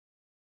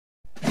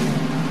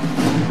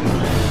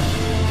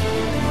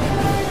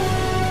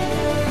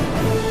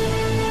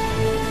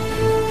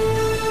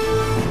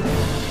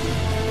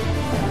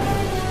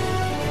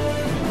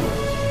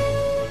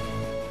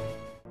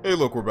Hey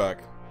look, we're back.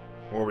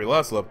 Where we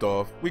last left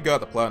off, we got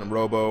the Platinum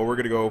Robo, we're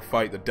gonna go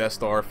fight the Death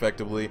Star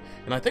effectively,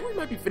 and I think we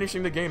might be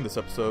finishing the game this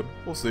episode.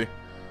 We'll see.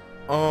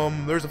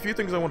 There's a few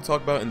things I want to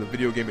talk about in the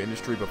video game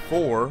industry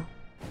before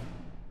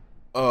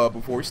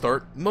we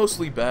start.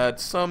 Mostly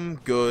bad, some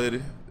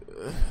good,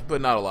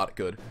 but not a lot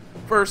good.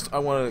 First, I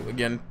want to,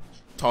 again,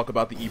 talk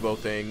about the Evo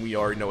thing. We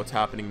already know what's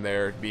happening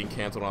there, being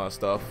canceled and all that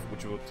stuff,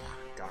 which was,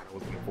 God, I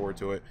was looking forward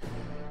to it.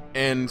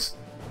 And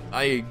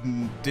I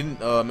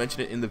didn't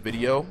mention it in the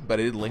video, but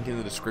I did link in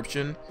the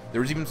description. There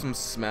was even some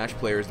Smash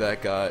players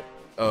that got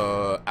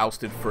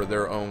ousted for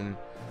their own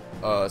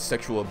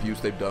sexual abuse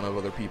they've done of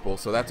other people,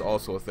 so that's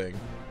also a thing.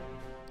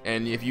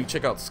 And if you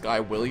check out Sky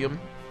William,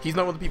 he's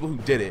not one of the people who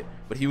did it,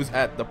 but he was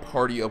at the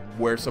party of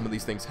where some of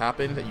these things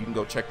happened, and you can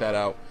go check that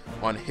out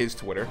on his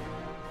Twitter.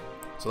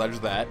 So that is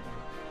that.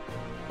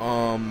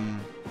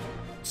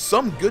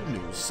 Some good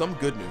news,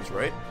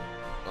 right?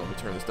 Let me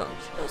turn this down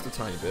just a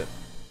tiny bit.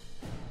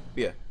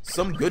 Yeah,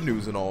 some good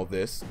news in all of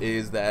this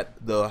is that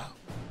the...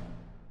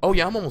 Oh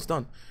yeah, I'm almost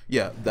done.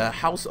 Yeah, the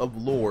House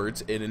of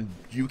Lords in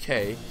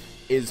UK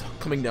is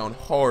coming down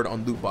hard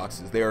on loot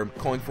boxes. They are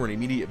calling for an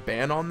immediate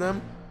ban on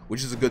them,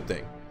 which is a good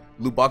thing.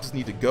 Loot boxes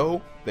need to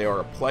go. They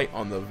are a blight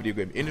on the video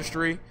game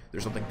industry.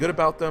 There's something good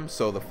about them,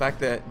 so the fact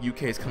that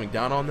UK is coming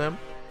down on them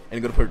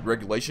and going to put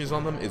regulations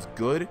on them is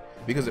good,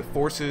 because it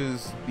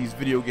forces these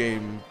video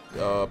game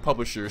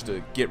publishers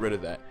to get rid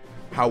of that.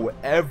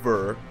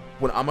 However,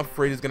 what I'm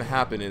afraid is going to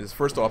happen is,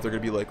 first off, they're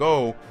going to be like,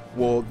 oh,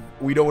 well,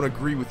 we don't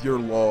agree with your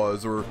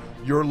laws, or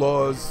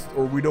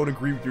we don't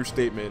agree with your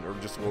statement, or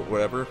just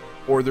whatever.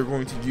 Or they're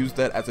going to use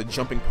that as a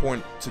jumping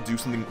point to do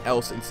something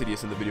else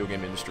insidious in the video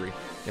game industry.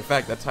 In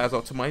fact, that ties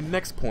out to my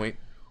next point,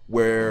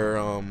 where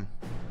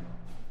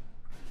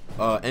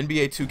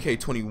NBA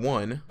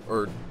 2K21,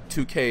 or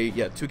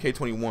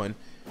 2K21,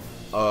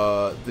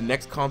 the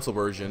next console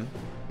version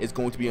is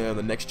going to be on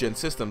the next gen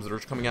systems that are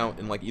coming out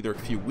in like either a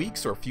few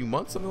weeks or a few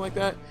months, something like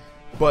that.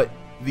 But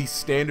the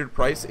standard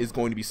price is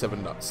going to be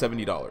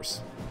 $70.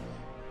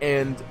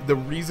 And the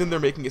reason they're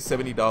making it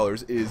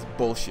 $70 is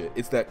bullshit.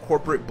 It's that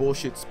corporate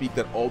bullshit speak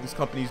that all these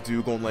companies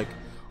do, going like,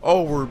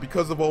 oh,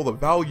 because of all the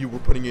value we're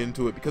putting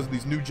into it, because of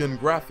these new gen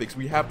graphics,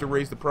 we have to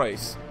raise the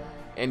price.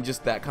 And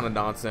just that kind of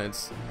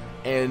nonsense.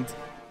 And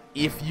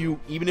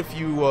even if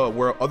you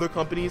where other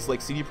companies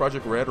like CD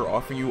Projekt Red are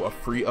offering you a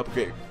free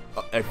upgrade,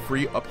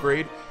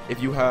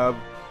 if you have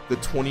the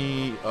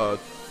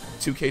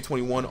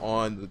 2K21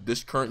 on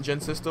this current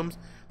gen systems,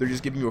 they're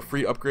just giving you a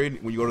free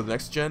upgrade. When you go to the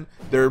next gen,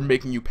 they're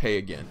making you pay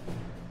again,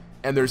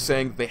 and they're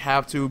saying that they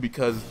have to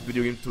because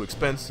video games are too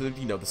expensive.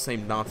 You know, the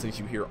same nonsense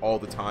you hear all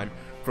the time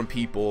from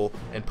people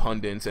and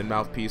pundits and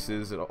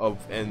mouthpieces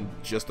and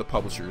just the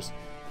publishers.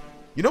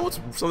 You know what's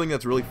something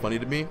that's really funny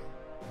to me?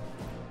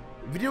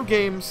 Video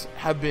games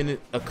have been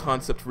a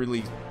concept for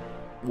really,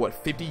 what,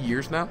 50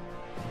 years now?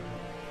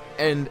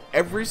 And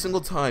every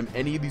single time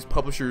any of these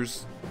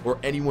publishers or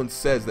anyone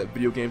says that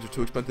video games are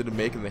too expensive to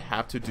make and they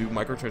have to do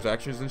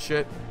microtransactions and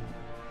shit,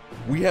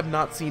 we have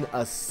not seen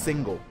a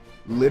single,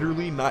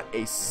 literally not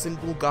a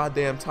single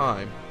goddamn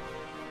time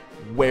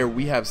where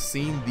we have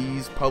seen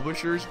these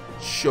publishers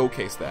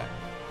showcase that.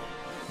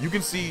 You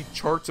can see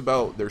charts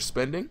about their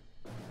spending,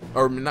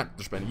 or not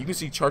their spending, you can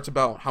see charts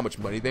about how much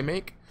money they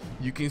make,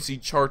 you can see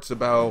charts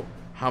about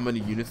how many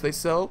units they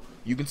sell,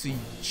 you can see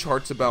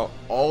charts about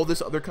all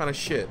this other kind of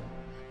shit.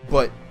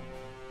 But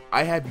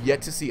I have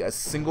yet to see a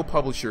single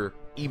publisher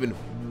even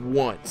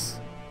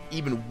once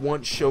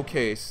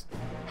showcase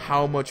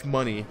how much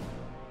money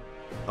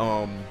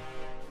it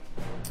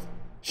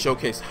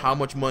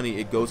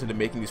goes into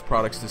making these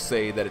products to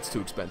say that it's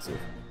too expensive.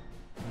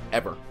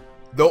 Ever.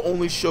 They'll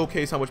only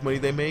showcase how much money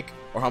they make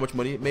or how much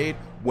money it made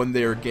when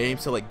their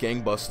games sell like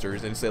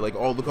gangbusters and say like,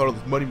 oh, look at all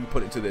this money we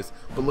put into this,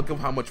 but look at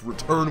how much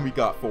return we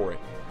got for it.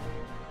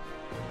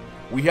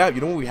 You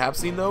know what we have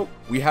seen though?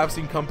 We have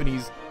seen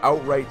companies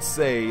outright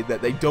say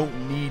that they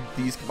don't need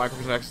these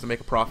microtransactions to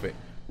make a profit.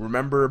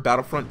 Remember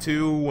Battlefront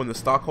 2 when the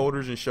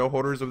stockholders and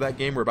shareholders of that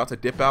game were about to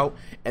dip out,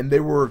 and they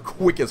were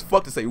quick as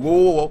fuck to say,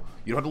 whoa,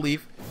 you don't have to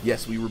leave.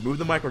 Yes, we removed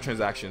the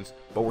microtransactions,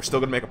 but we're still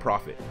gonna make a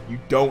profit. You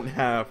don't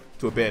have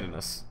to abandon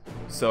us.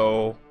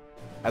 So,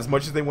 as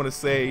much as they want to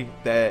say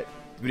that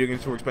video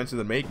games are too expensive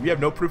to make, we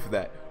have no proof of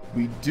that.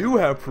 We do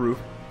have proof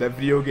that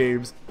video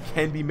games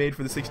can be made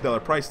for the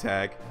 $60 price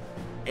tag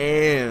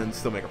and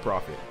still make a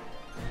profit.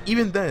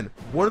 Even then,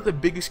 one of the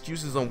big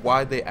excuses on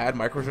why they add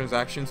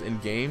microtransactions in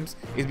games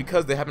is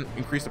because they haven't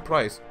increased the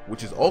price,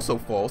 which is also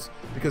false,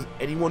 because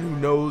anyone who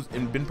knows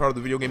and been part of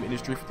the video game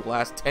industry for the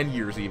last 10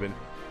 years even,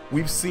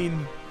 we've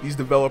seen these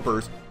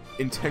developers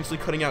intentionally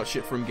cutting out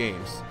shit from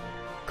games.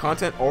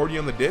 Content already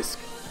on the disc,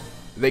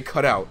 they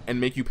cut out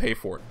and make you pay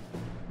for it.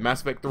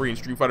 Mass Effect 3 and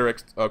Street Fighter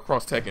X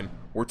Cross Tekken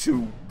were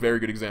two very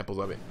good examples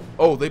of it.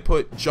 Oh, they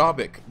put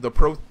Javik, the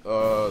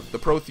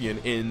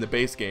Prothean, in the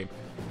base game,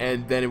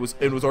 and then it was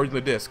already on the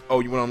disc. Oh,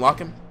 you want to unlock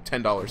him?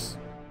 $10.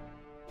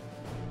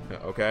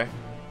 Okay.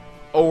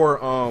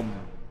 Or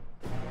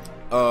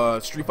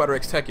Street Fighter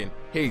X Tekken.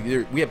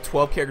 Hey, we have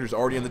 12 characters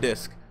already on the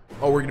disc.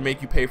 Oh, we're gonna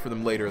make you pay for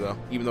them later, though,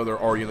 even though they're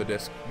already on the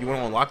disc. You want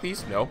to unlock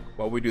these? No.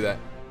 Why would we do that?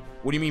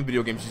 What do you mean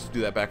video games used to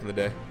do that back in the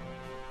day?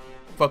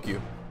 Fuck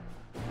you.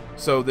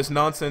 So this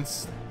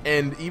nonsense,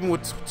 and even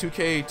with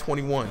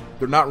 2K21,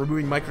 they're not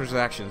removing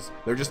microtransactions.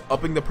 They're just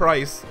upping the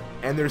price,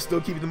 and they're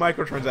still keeping the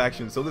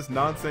microtransactions. So this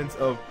nonsense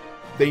of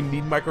they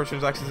need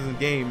microtransactions in the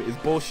game is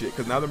bullshit,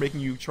 because now they're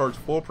making you charge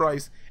full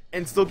price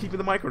and still keeping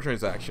the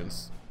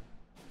microtransactions.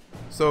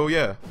 So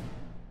yeah.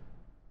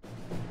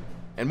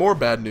 And more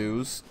bad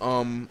news.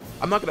 I'm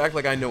not gonna act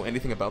like I know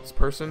anything about this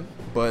person,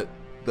 but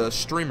the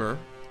streamer,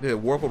 the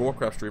World of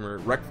Warcraft streamer,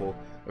 Wreckful,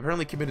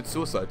 apparently committed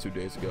suicide 2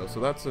 days ago, so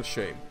that's a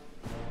shame.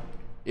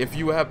 If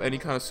you have any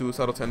kind of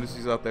suicidal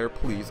tendencies out there,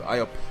 please,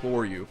 I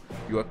implore you,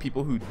 you have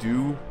people who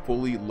do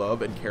fully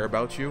love and care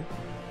about you,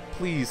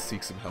 please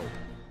seek some help.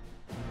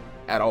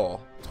 At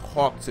all.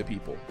 Talk to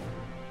people.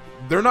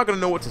 They're not going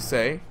to know what to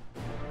say.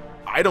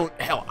 I don't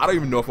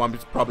even know if I'm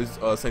just probably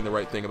saying the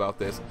right thing about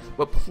this,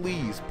 but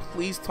please,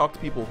 please talk to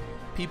people.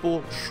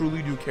 People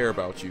truly do care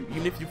about you.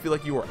 Even if you feel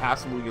like you are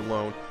absolutely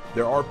alone,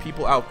 there are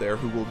people out there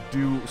who will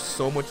do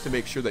so much to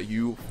make sure that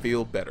you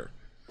feel better.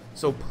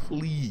 So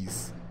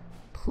please,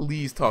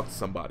 please talk to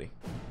somebody.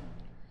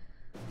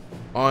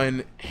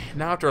 Now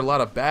after a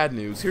lot of bad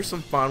news, here's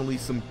finally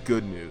some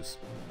good news.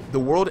 The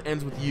World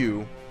Ends With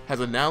You has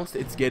announced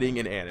it's getting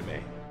an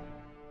anime.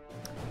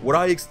 What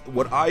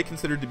I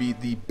consider to be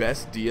the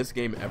best DS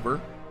game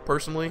ever,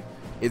 personally,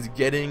 is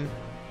getting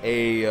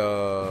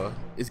an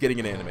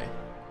anime.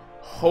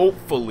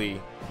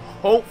 Hopefully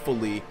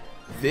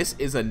this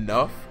is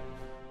enough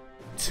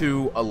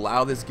to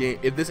allow this game,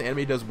 if this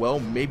anime does well,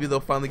 maybe they'll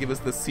finally give us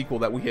the sequel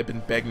that we have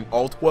been begging,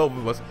 all 12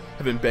 of us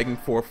have been begging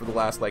for the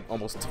last like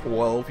almost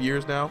 12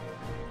 years now.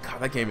 God,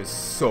 that game is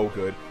so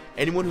good.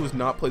 Anyone who has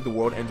not played The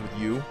World Ends With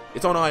You,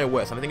 it's on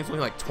iOS, and I think it's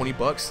only like 20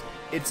 bucks.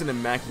 It's an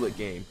immaculate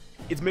game.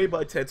 It's made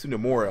by Tetsu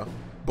Nomura,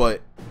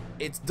 but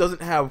it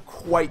doesn't have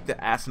quite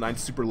the asinine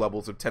super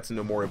levels of Tetsu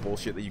Nomura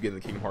bullshit that you get in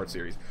the Kingdom Hearts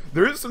series.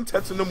 There is some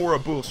Tetsu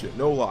Nomura bullshit,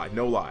 no lie,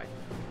 no lie.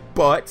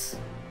 But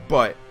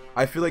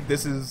I feel like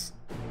this is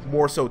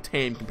more so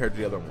tame compared to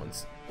the other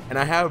ones. And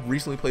I have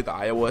recently played the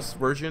iOS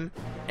version,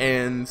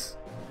 and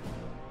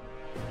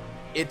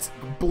it's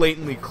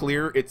blatantly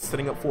clear it's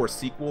setting up for a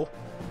sequel.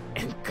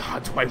 And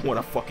God, do I want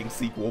a fucking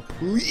sequel,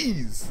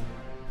 please!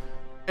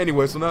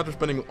 Anyway, so now after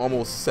spending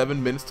almost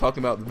 7 minutes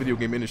talking about the video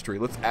game industry,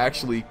 let's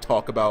actually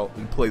talk about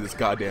and play this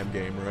goddamn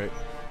game, right?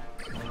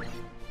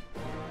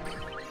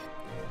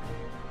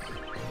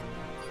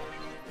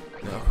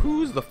 Now,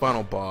 who's the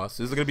final boss?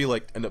 Is it gonna be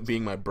like end up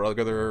being my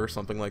brother or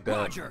something like that?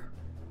 Roger.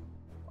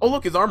 Oh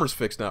look, his armor's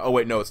fixed now. Oh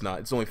wait, no, it's not.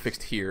 It's only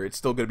fixed here. It's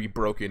still gonna be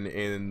broken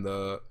in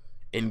the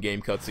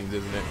in-game cutscenes,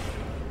 isn't it?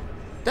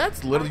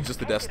 That's literally just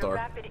the Death Star.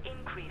 Rapid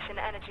increase in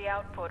energy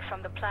output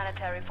from the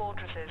planetary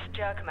fortress's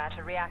jerk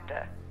matter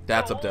reactor.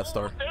 That's a Death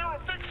Star. They're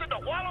fixing to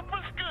wallop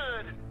us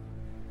good.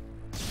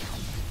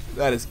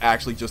 That is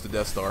actually just a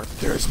Death Star.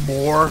 There's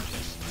more.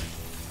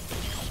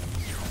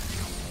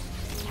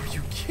 Are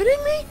you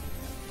kidding me?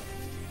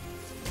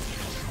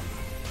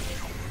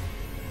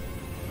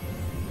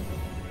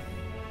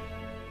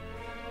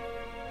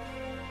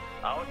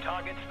 Our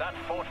target's that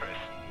fortress.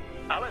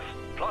 Alice,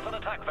 plot an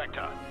attack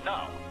vector.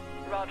 Now.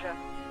 Roger.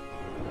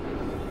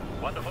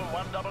 Wonderful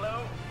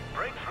 100.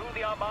 Break through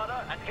the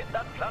armada and hit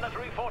that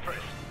planetary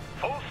fortress.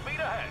 Full speed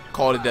ahead.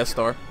 Call it a Death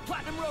Star.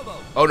 Platinum Robo.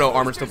 Oh no,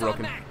 armor's still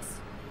broken. Max.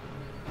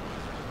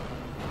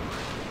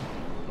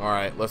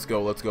 Alright, let's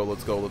go, let's go,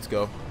 let's go, let's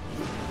go.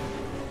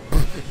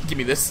 Give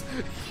me this.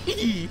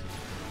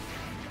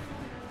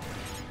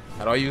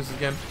 How do I use this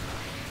again?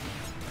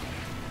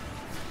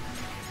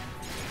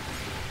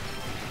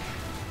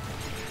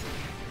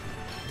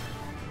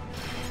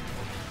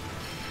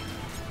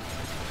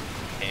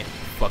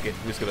 Fuck it,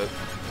 I'm just gonna... I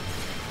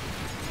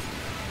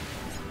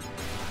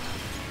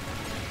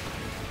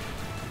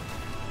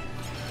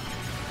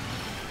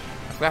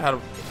forgot how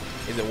to...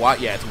 Is it what?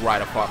 Yeah, it's right,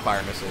 a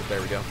fire missile.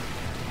 There we go.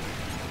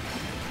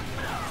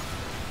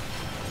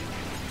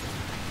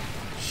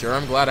 Sure,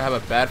 I'm glad I have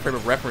a bad frame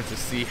of reference to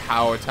see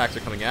how attacks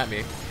are coming at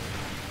me.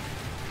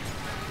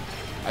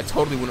 I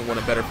totally wouldn't want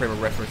a better frame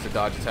of reference to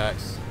dodge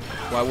attacks.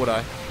 Why would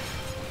I?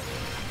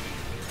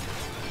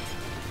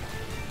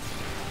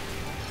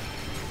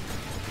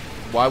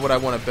 Why would I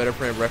want a better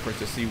frame of reference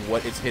to see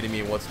what is hitting me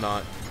and what's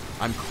not?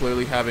 I'm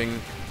clearly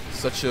having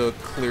such a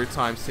clear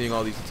time seeing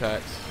all these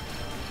attacks.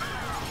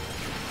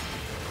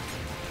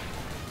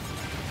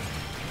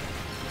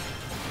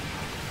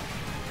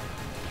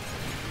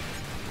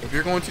 If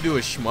you're going to do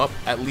a shmup,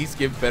 at least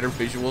give better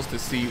visuals to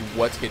see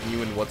what's hitting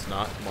you and what's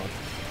not. Come on.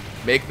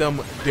 Make them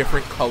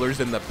different colors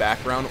in the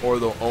background or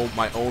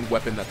my own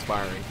weapon that's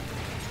firing.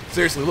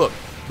 Seriously, look.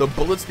 The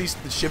bullets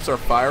the ships are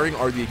firing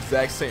are the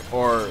exact same,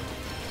 or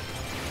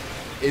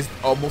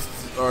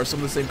some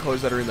of the same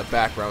colors that are in the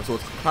background, so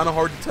it's kind of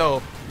hard to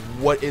tell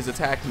what is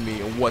attacking me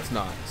and what's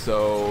not.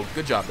 So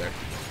good job there.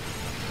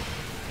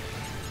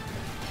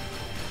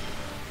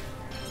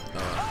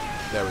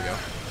 There we go.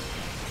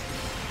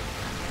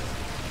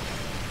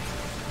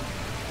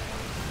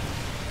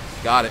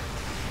 Got it.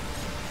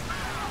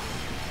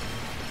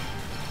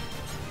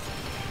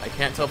 I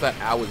can't tell if that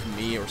ow is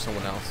me or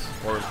someone else.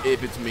 Or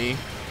if it's me,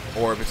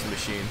 or if it's the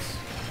machines.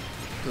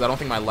 Because I don't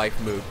think my life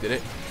moved, did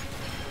it?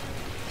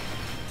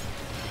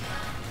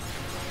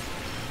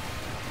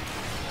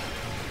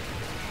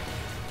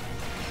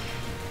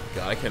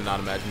 God, I cannot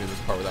imagine doing this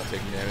part without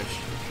taking damage.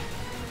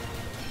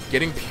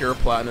 Getting pure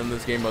platinum in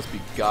this game must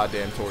be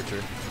goddamn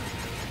torture.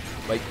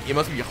 Like, it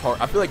must be hard.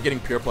 I feel like getting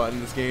pure platinum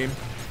in this game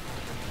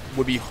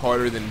would be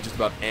harder than just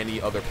about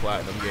any other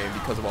platinum game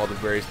because of all the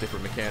various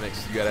different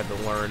mechanics you gotta have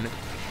to learn.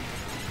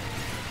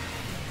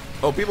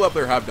 Oh, people up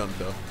there have done it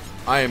though.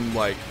 I am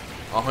like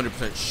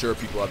 100% sure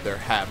people out there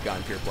have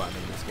gotten pure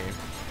platinum in this game.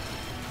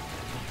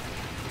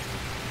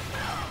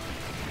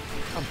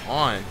 Come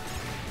on.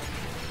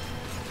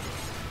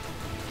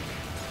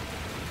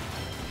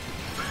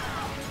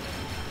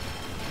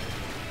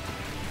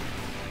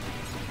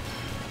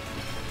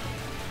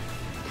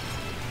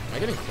 Am I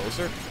getting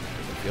closer?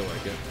 Doesn't feel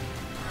like it.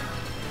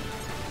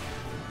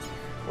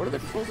 What are the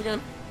controls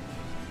again?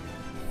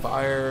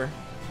 Fire,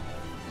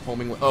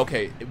 homing.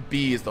 Okay,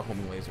 B is the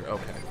homing laser.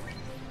 Okay.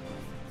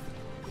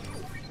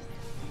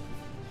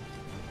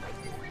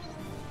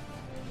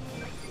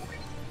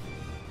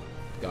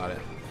 Got it.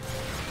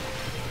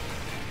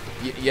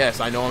 Yes,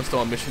 I know I'm still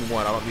on mission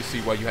 1. I don't really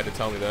see why you had to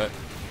tell me that.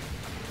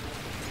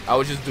 I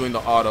was just doing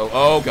the auto.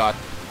 Oh god.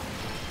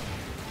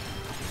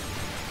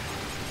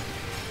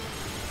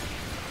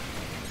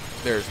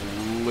 There's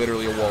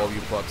literally a wall of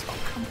you fucks. Oh,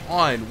 come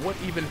on. What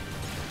even?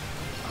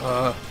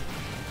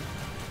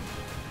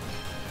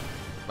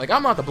 Like,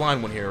 I'm not the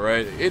blind one here,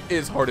 right? It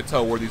is hard to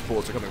tell where these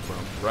bullets are coming from,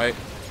 right?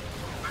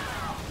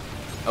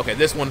 Okay,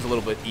 this one's a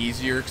little bit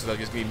easier because I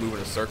just need to move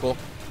in a circle.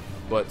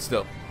 But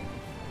still.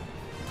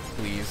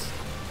 Please.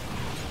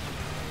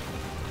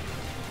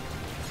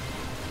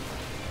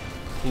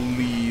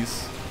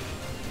 Please.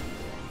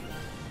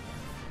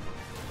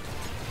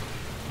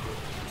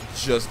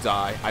 Just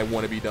die. I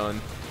want to be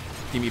done.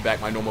 Give me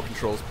back my normal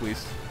controls,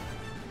 please.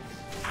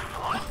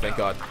 Oh, thank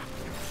God.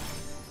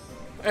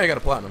 Hey, I got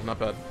a platinum. Not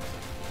bad.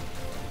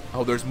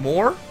 Oh, there's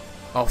more?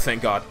 Oh,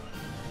 thank God.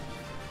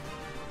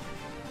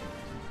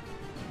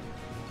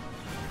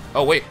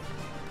 Oh, wait.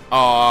 Oh,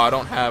 I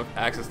don't have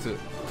access to...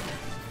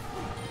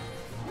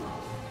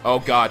 Oh,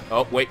 God.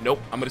 Oh, wait. Nope.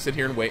 I'm going to sit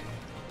here and wait.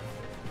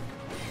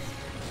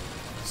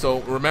 So,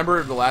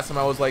 remember the last time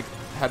I was, like,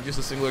 had just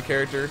a singular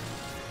character?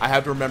 I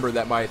have to remember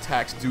that my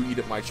attacks do eat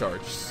up my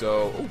charge.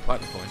 So... Oh,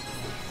 platinum coin.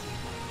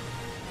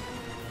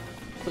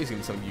 Please give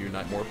me something to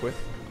unite morph with.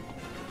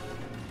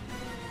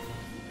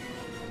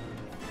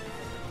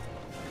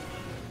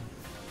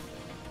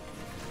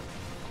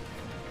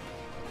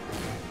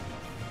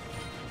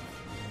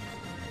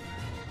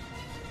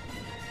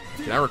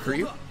 Can I recruit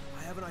you?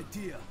 I have an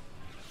idea.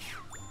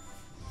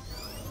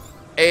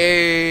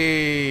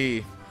 Hey!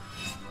 Right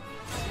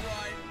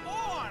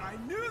on! I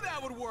knew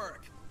that would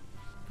work.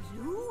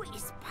 Blue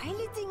is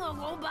piloting a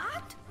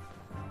robot?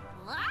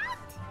 What?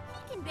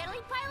 He can barely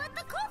pilot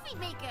the coffee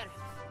maker.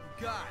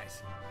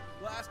 Guys,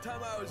 last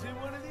time I was in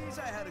one of these,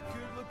 I had a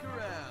good look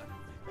around.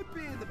 And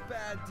being the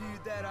bad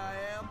dude that I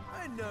am,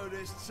 I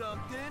noticed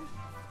something.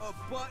 A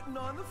button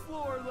on the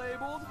floor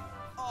labeled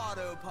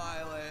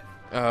autopilot.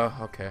 Oh,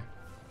 okay.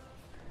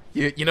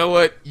 You know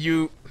what?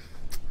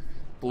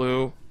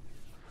 Blue.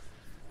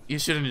 You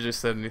shouldn't have just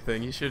said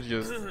anything. You should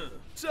just...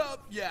 So,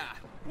 yeah,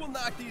 we'll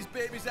knock these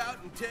babies out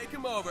and take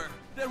them over.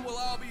 Then we'll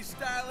all be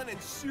styling in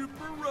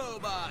super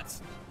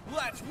robots.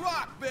 Let's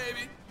rock,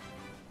 baby!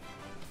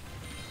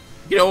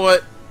 You know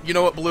what? You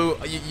know what, Blue?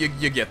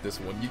 You get this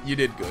one. You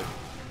did good.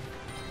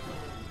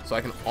 So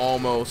I can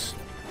almost...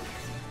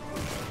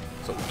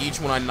 So each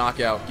one I knock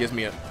out gives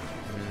me a...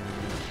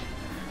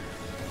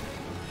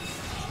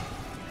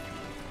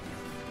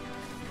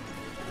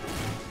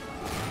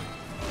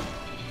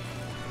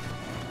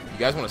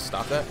 You guys want to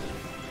stop that?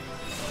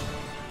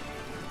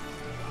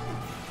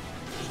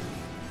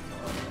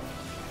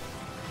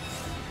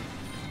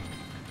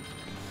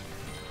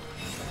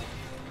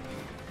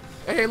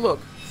 Hey, look.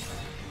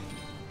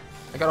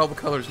 I got all the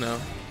colors now.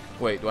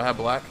 Wait, do I have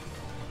black?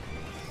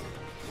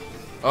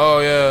 Oh,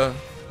 yeah.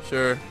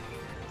 Sure.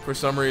 For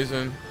some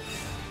reason.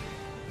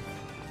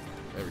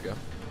 There we go.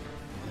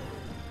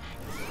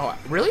 Oh,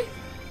 really?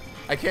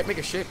 I can't make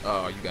a shape.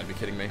 Oh, you gotta be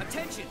kidding me.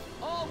 Attention!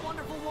 All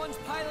wonderful ones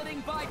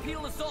piloting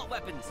bipedal assault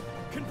weapons.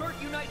 Convert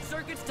Unite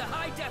circuits to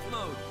high def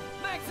mode.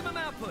 Maximum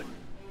output.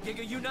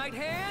 Giga Unite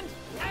hand,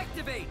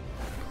 activate!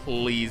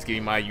 Please give me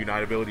my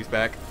Unite abilities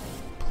back.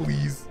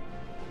 Please.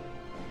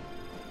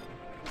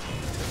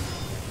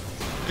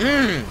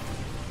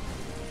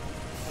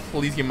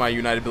 Please give me my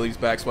Unite abilities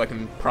back so I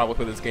can probably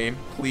play this game.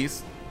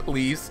 Please.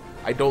 Please.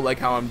 I don't like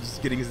how I'm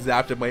just getting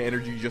zapped of my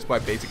energy just by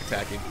basic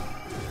attacking.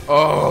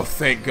 Oh,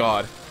 thank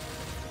God.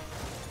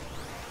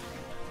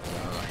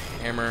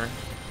 Hammer.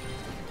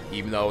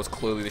 Even though it was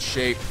clearly the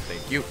shape.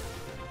 Thank you.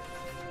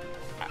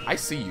 I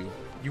see you.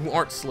 You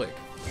aren't slick.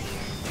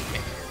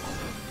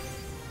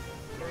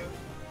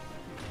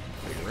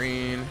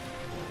 Green.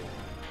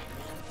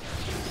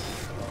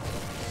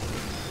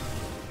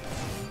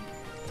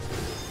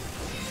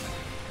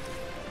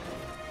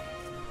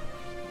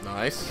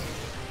 Nice.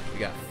 We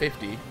got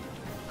 50.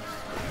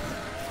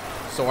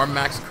 So our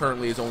max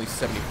currently is only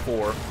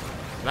 74.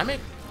 Can I make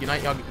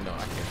Unite Yagi? No, I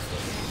can't still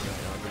make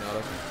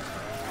Unite Yaginata.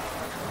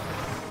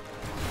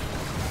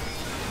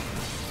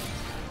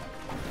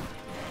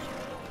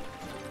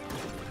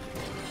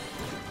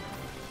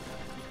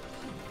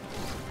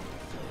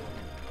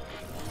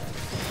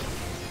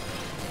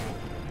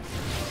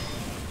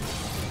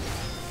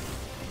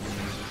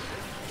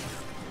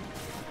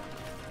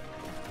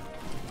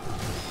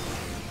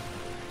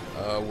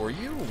 Were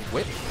you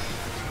whipped?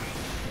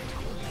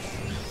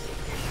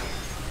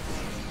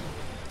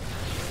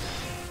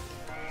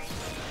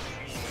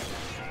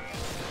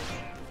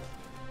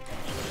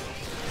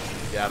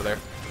 Get out of there.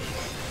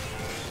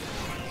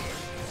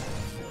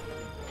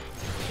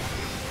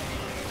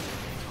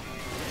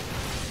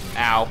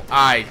 Ow.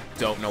 I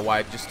don't know why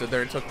I just stood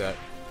there and took that.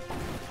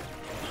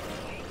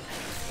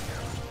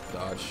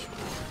 Dodge.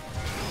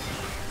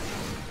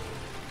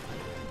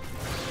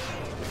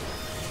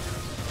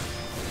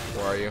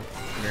 Where are you?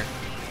 Come here.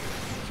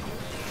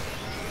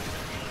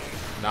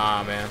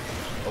 Nah, man.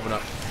 Open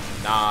up.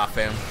 Nah,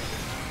 fam.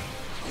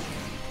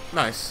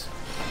 Nice.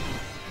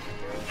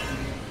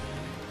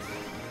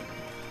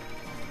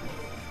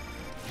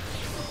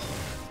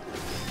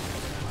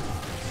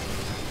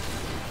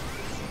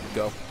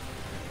 Go.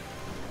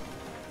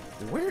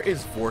 Where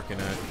is Vorkin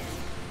at?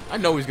 I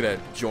know he's gonna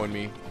join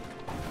me.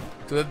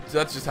 So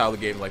that's just how the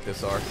games like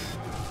this are.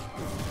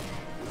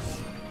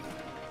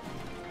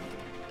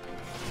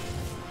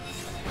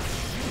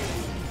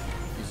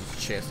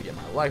 Chance to get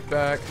my life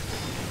back.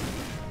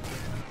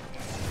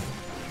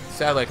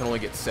 Sadly, I can only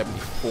get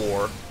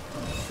 74,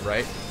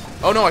 right?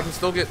 Oh no, I can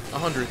still get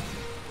 100.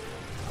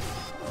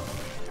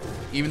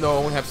 Even though I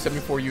only have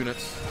 74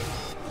 units.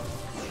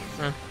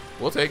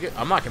 We'll take it.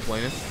 I'm not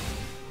complaining.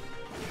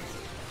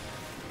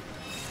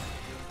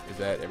 Is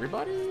that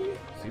everybody?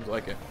 Seems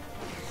like it.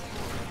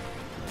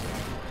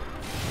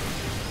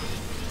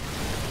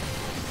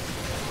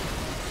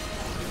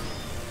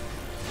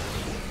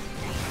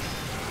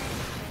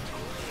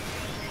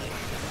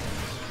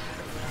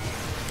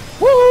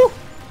 Woo!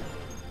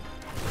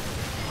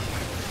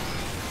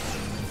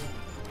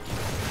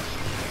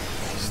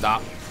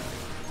 Stop.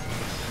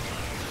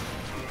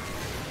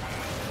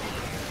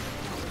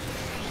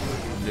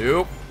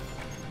 Nope.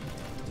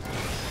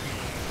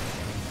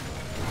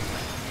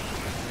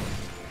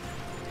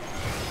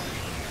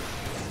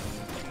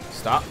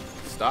 Stop.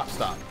 Stop.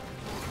 Stop.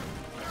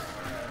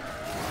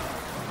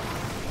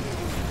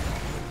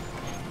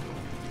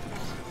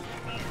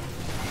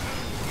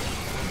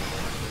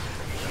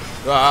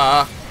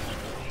 Ah.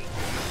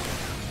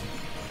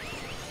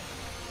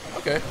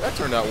 Okay, that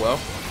turned out well.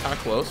 Kind of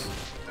close.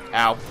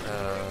 Ow.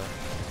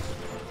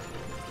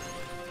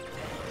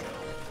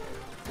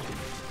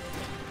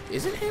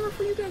 Is it hammer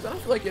for you guys? I don't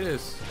feel like it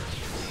is.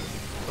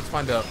 Let's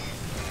find out.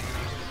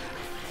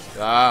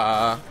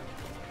 Ah.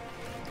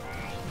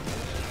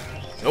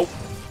 Nope.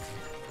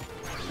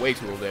 Way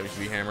too little damage to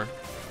be hammer.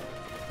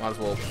 Might as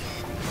well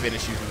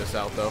finish using this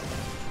out though.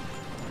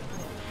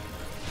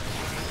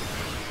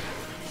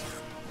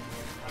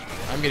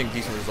 I'm getting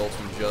decent results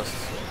from just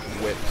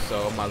whip,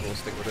 so I might as well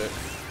stick with it.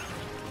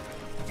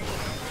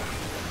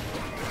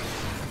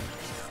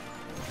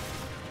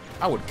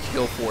 I would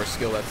kill for a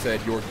skill that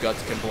said your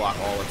guts can block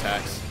all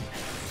attacks,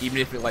 even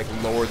if it like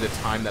lowered the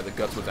time that the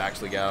guts was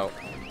actually out.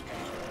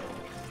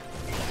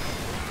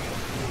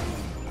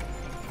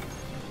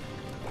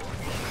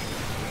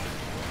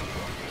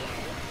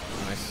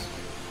 Nice.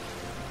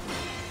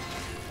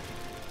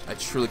 I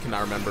truly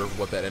cannot remember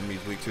what that enemy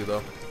is weak to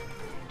though.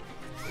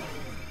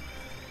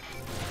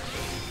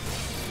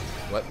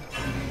 What?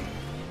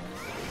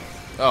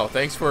 Oh,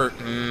 thanks for...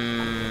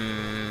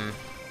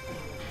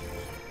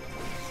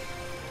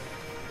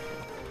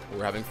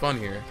 We're having fun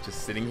here.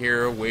 Just sitting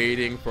here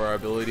waiting for our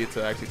ability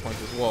to actually punch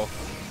this wall.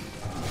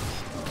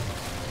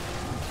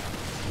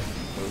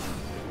 Move.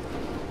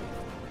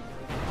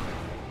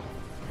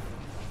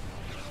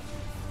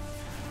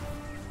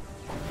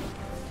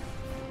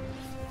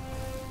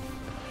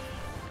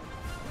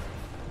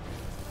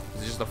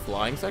 Is it just a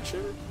flying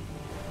section?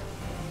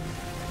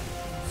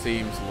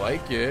 Seems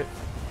like it.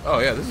 Oh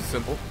yeah, this is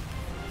simple.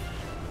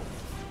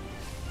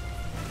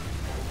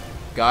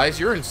 Guys,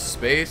 you're in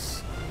space.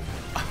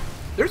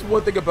 There's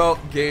one thing about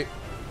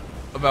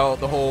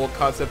the whole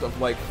concept of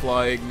like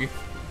flying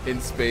in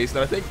space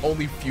that I think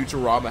only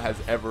Futurama has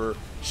ever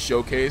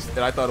showcased, and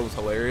I thought it was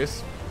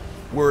hilarious.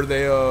 Where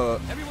they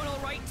Everyone all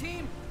right,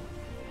 team?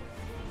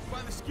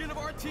 By the skin of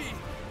our teeth.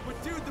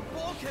 But dude, the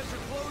bulkheads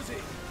are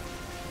closing.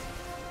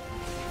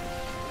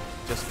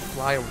 just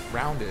fly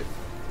around it.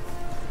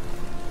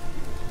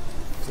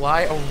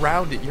 Fly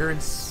around it. You're in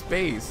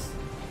space.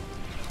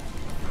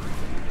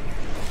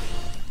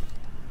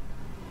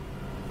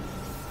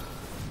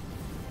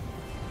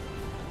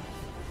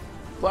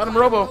 Platinum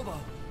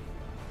Robo.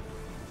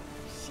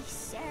 She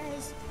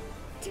says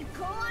to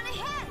go on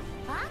ahead,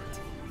 what?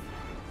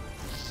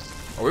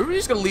 Are we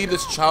just gonna leave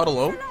this child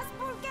alone? The last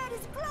bulkhead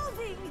is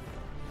closing.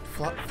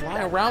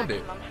 Fly around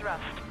it.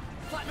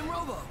 Platinum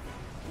Robo,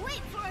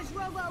 Wait for us,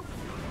 Robo.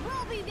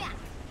 We'll be back.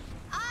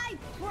 I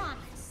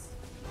promise.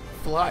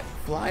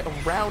 Fly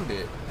around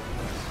it.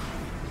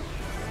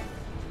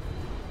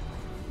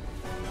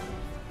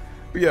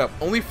 But yeah,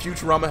 only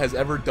Futurama has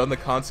ever done the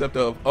concept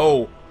of,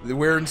 oh,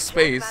 we're in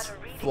space,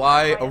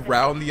 fly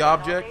around the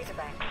object.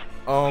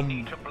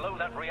 Need to blow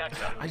that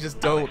reactor. I just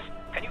don't.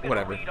 Can you get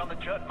Whatever. a read on the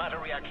jerk matter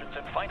reactions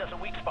and find us a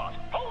weak spot?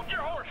 Hold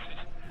your horses.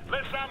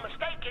 Unless I'm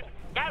mistaken,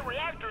 that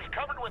reactor's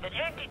covered with an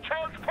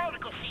anti-charged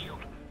particle shield.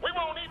 We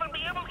won't even be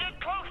able to get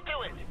close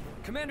to it.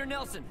 Commander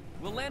Nelson,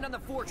 we'll land on the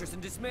fortress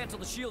and dismantle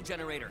the shield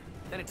generator.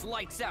 Then it's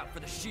lights out for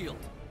the shield.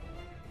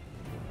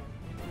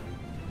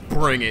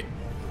 Bring it.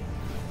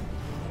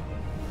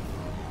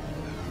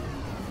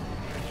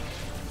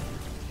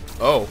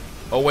 Oh.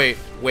 Oh, wait.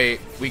 We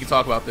can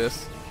talk about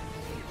this.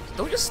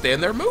 Don't just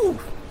stand there,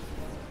 move.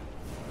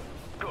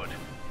 Good.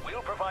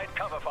 We'll provide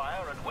cover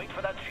fire and wait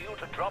for that shield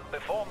to drop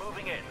before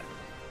moving in.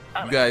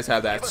 You guys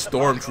have that give us a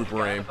stormtrooper particle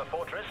scan aim. of the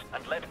fortress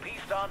and let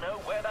P-Star know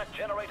where that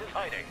generator's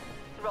hiding.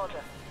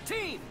 Roger.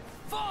 Team,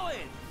 fall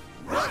in!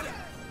 Roger!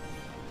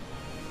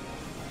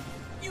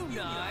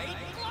 Unite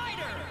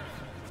glider!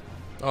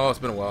 Oh, it's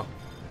been a while.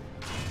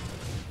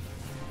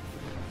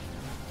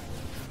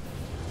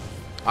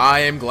 I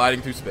am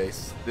gliding through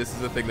space. This is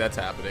the thing that's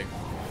happening.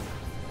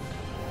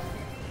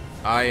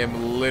 I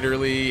am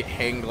literally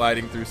hang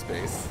gliding through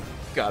space.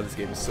 God, this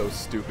game is so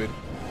stupid.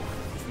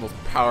 It's the most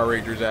Power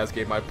Rangers ass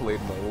game I've played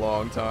in a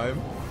long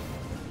time.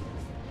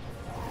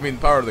 I mean,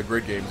 the Power of the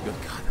Grid game is good.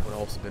 God, that would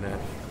also been at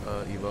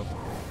Evo.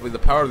 I mean, the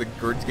Power of the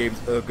Grid game's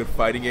a good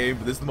fighting game,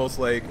 but this is the most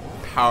like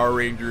Power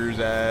Rangers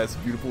ass,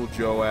 Beautiful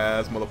Joe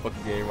ass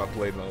motherfucking game I've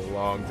played in a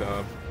long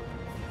time.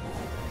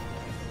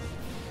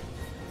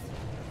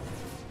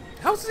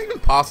 How is this even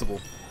possible?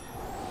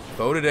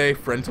 Foe today,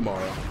 friend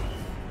tomorrow.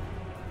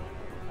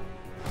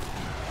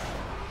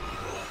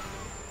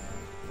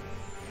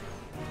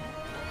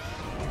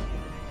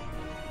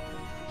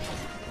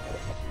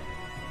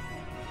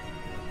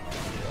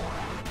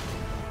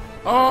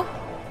 Oh!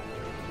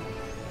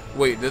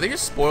 Wait, did they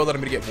just spoil that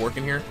I'm gonna get work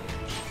in here?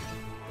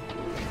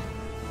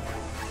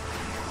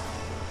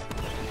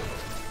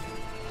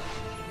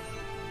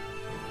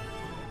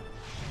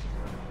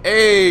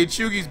 Hey,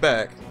 Chugi's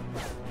back.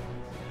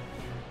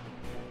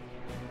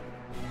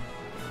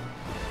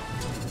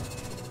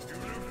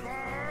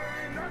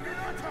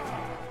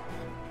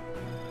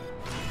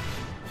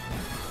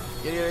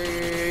 Yeah.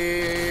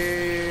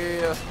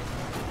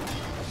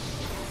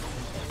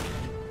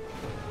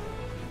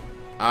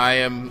 I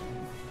am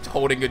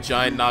holding a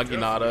giant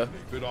Naginata.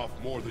 Bit off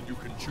more than you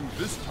can chew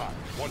this time.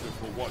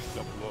 Wonderful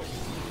 100.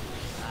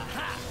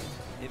 Aha!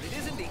 If it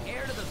isn't the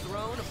heir to the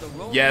throne of the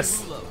Roman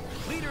Yes. Rulo,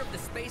 leader of the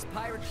space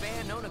pirate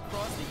band known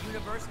across the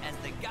universe as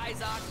the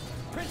Geizok,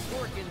 Prince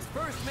Workin's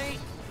first mate,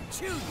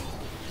 Chugi,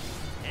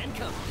 and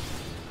company.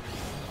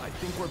 I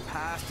think we're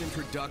past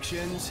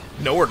introductions.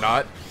 No, we're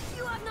not.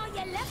 You have not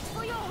yet left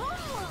for your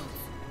homeworld.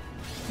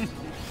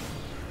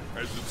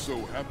 As it so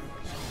happens,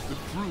 the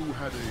crew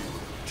had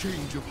a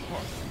change of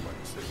heart, you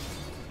might say.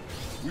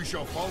 We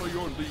shall follow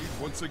your lead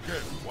once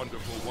again,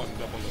 Wonderful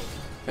 100.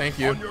 Thank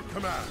you. On your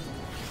command.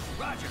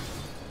 Roger.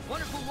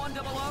 Wonderful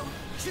 100,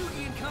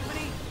 Chugi and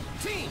company,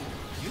 team,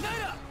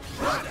 unite up!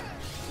 Roger!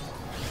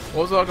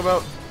 What was I talking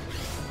about?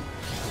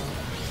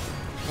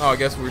 Oh, I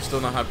guess we're still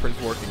not have Prince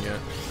working yet.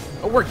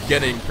 Oh, we're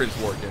getting Prince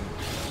working.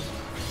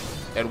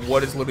 And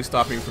what is literally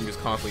stopping me from just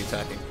constantly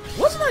attacking?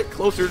 Wasn't I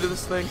closer to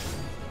this thing?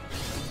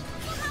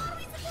 So how are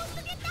we supposed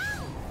to get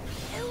down?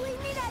 We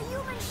need a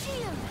human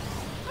shield.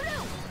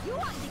 Blue, you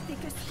want the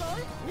thickest skull?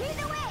 Lead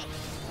the way.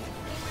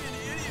 Only an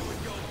idiot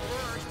would go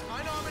first.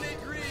 I nominate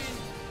green.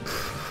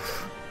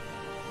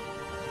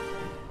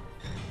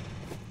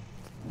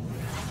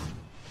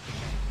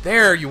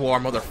 There you are,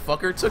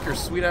 motherfucker. Took your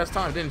sweet ass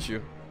time, didn't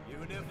you?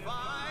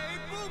 Unify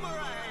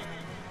boomerang.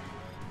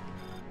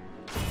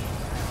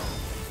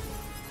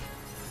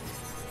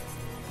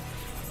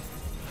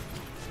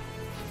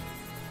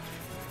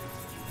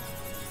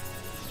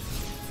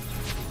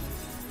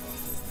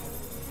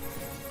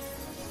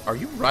 Are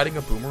you riding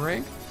a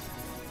boomerang?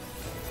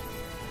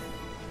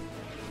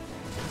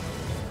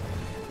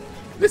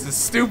 This is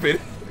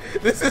stupid.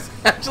 This is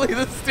actually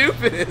the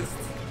stupidest.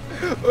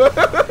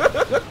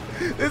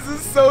 This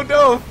is so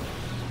dumb.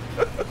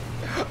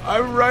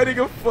 I'm riding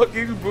a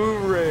fucking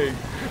boomerang.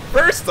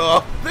 First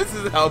off, this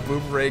is how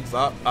boomerangs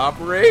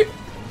operate.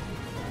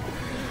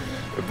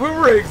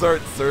 Boomerangs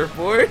aren't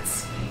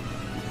surfboards.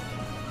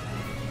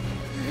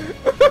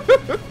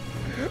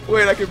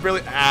 Wait, I can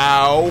barely.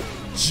 Ow.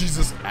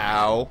 Jesus,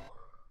 ow.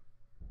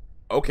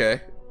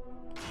 Okay.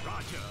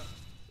 Roger.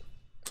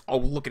 Oh,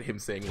 look at him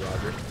saying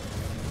Roger.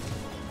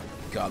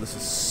 God, this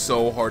is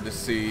so hard to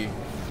see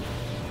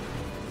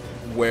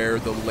where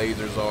the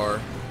lasers are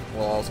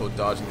while also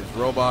dodging these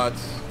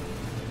robots.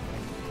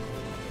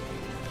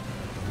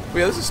 But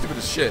yeah, this is stupid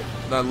as shit,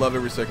 and I love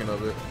every second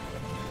of it.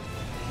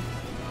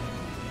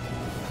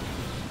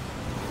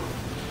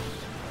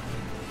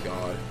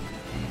 God.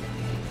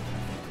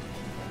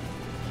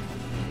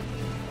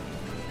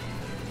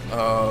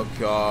 Oh,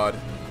 God.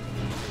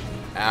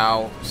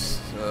 Ow.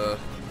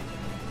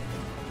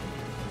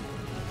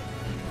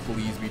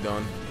 Please be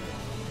done.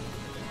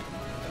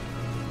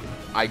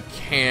 I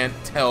can't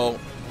tell.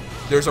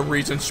 There's a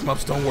reason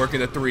shmups don't work in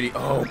the 3D.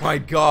 Oh my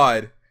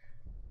god.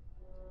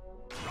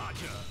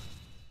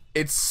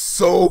 It's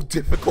so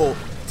difficult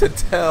to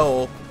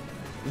tell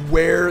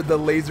where the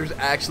lasers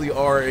actually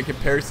are in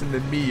comparison to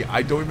me.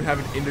 I don't even have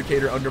an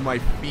indicator under my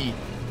feet.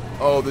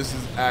 Oh, this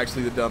is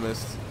actually the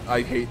dumbest.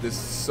 I hate this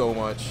so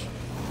much.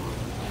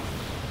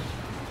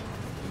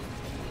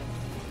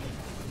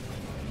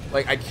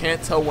 Like, I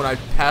can't tell when I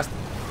passed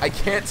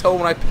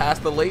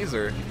the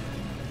laser.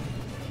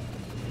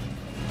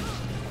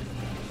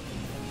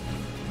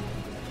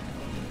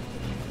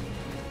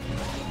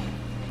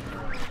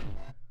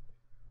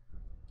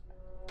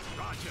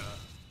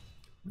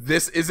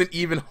 This isn't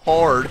even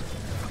hard.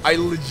 I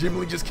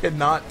legitimately just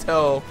cannot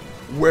tell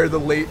where the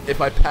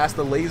if I pass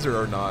the laser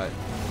or not.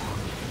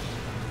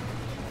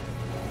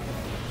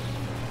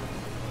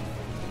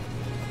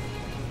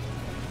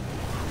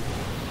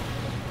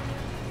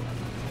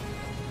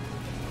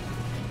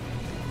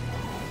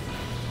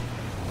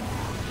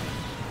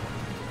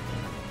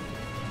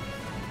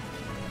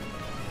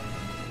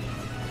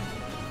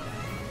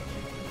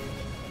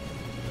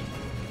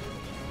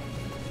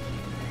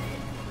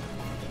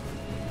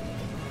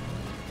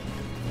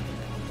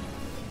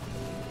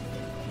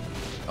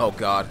 Oh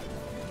god.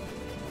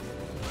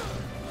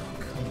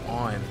 Come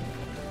on.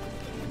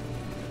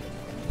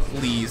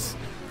 Please.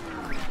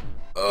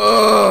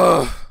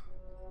 Ugh.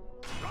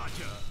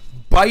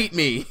 Bite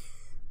me.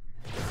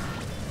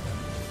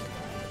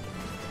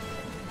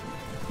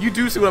 You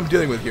do see what I'm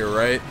dealing with here,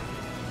 right?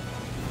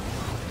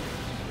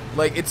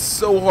 Like, it's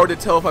so hard to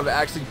tell if I've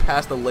actually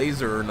passed the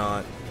laser or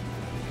not.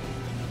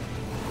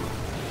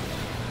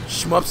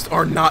 Shmups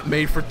are not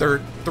made for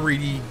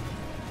 3D.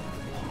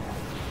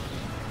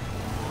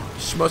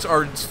 Shmups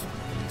are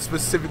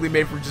specifically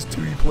made for just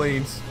 2D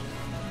planes.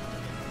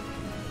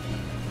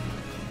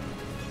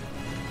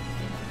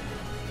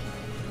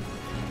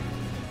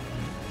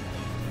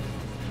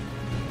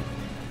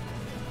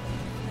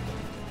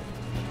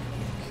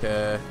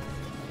 Okay.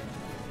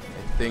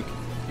 I think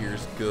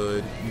here's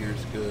good,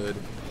 here's good,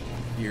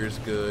 here's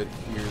good,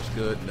 here's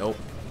good. Nope.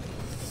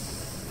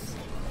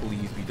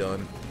 Please be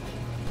done.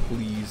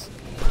 Please.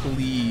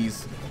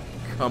 Please.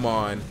 Come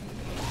on.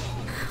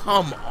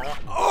 Come on.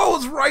 Oh,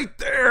 it's right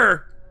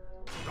there.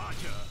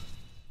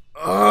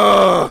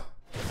 Ugh.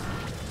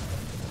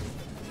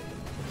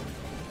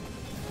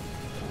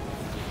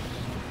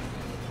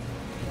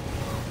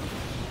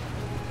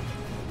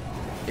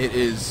 It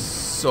is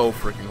so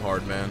freaking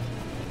hard, man.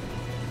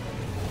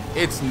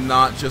 It's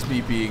not just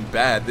me being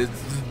bad. This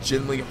is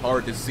genuinely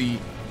hard to see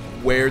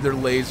where their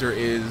laser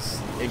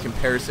is in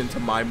comparison to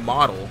my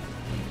model.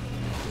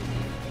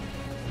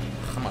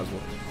 I might as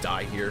well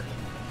die here.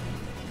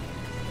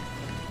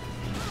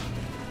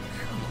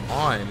 Come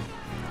on.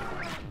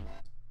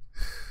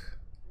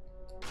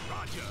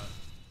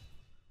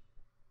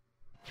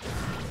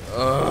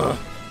 Ugh.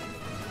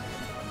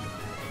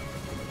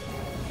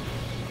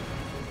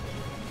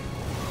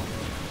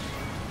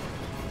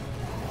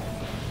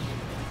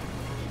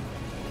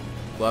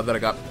 Glad that I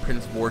got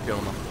Prince Vorkin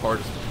on the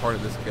hardest part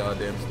of this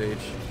goddamn stage.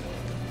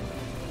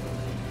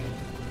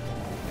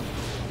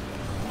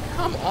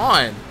 Come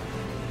on!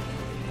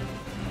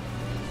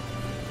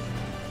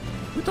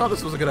 Who thought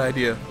this was a good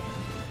idea?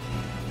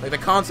 Like, the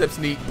concept's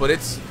neat, but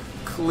it's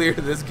clear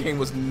this game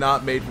was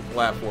not made for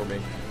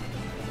platforming.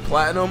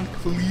 Platinum,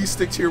 please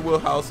stick to your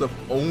wheelhouse of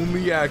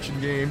only action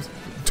games.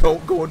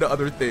 Don't go into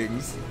other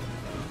things.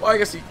 Well, I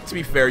guess, to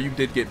be fair, you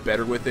did get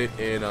better with it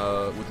in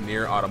with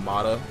Nier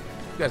Automata.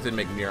 You guys didn't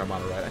make Nier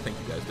Automata, right? I think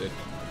you guys did.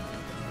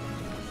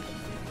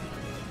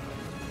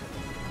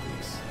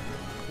 Please.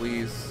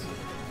 Please.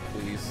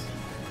 Please.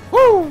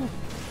 Woo!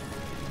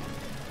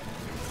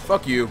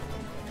 Fuck you.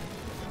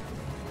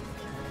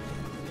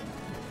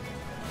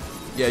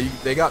 Yeah,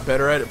 they got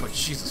better at it, but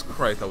Jesus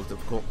Christ, that was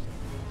difficult.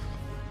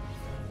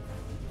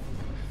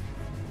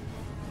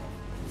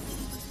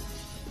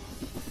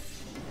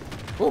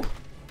 Oh.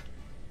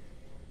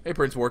 Hey,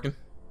 Prince Vorkin.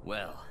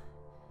 Well,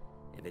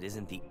 if it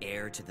isn't the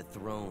heir to the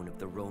throne of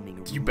the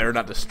roaming, you better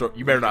not destroy.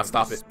 You better not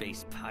stop it.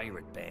 Space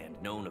pirate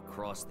band known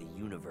across the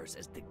universe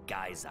as the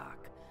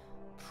Geizok,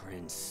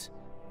 Prince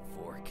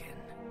Vorkin.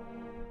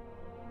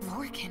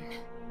 Vorkin.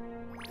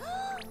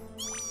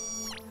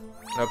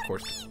 Of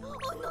course.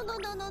 Oh, no, no,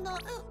 no, no, no.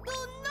 Do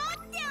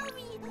not tell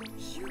me.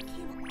 You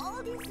came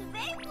all this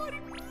way for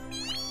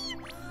me.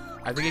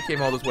 I think it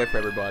came all this way for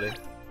everybody.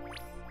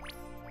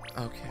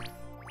 Okay.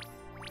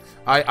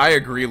 I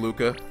agree,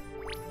 Luca.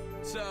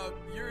 So,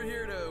 you're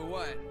here to,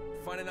 what?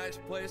 Find a nice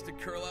place to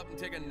curl up and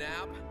take a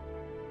nap?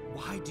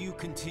 Why do you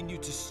continue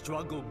to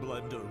struggle,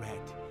 Blunder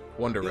Red?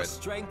 Wonder Your Red.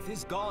 strength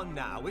is gone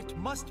now, it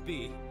must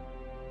be.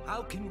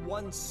 How can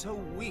one so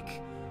weak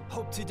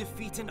hope to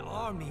defeat an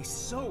army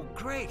so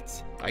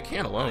great? I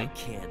can't alone. I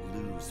can't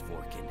lose,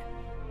 Vorkin.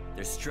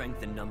 There's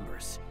strength in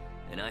numbers,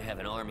 and I have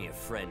an army of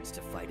friends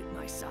to fight at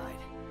my side.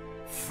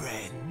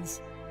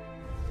 Friends?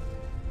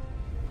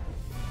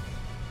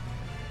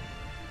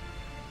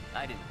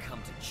 I didn't come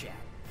to chat.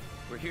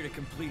 We're here to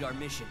complete our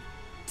mission.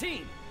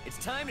 Team, it's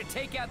time to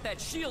take out that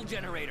shield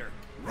generator.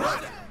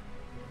 Right.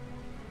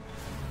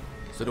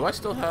 So do I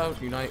still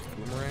have Unite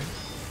Boomerang?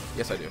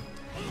 Yes, I do.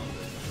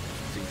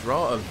 So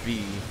draw a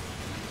V.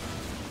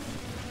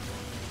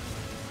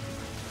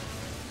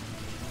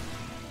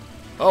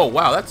 Oh,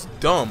 wow, that's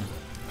dumb.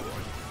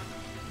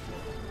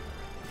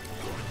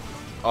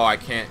 Oh, I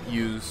can't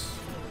use...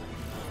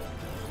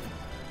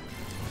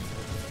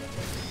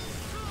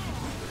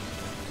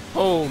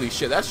 Holy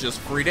shit, that's just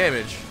free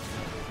damage.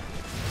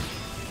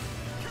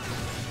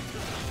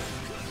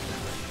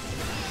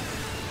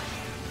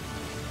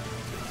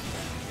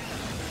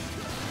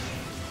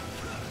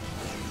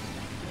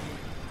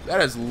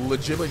 That is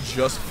legitimately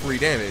just free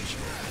damage.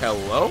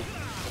 Hello?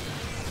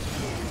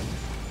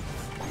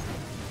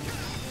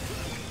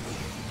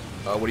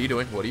 What are you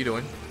doing? What are you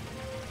doing?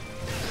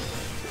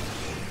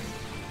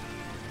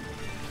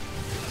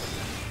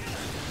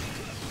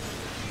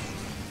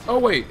 Oh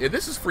wait,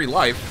 this is free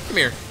life. Come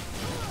here.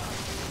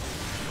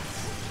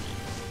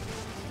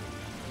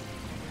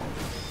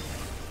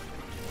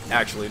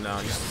 Actually, no,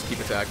 just keep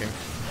attacking.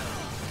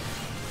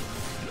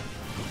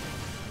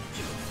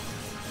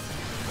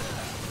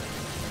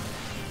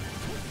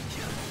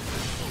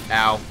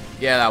 Ow.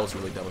 Yeah, that was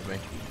really dumb of me.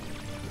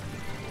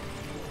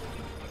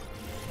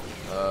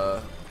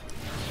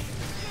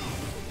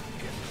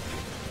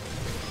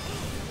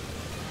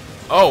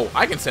 Oh,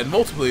 I can send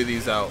multiple of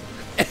these out.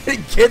 And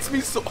it gets me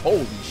so...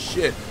 Holy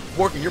shit.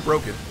 Working, you're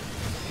broken.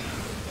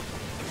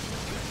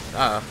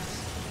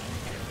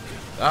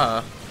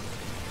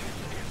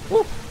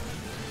 Woo.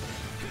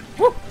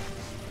 Woo.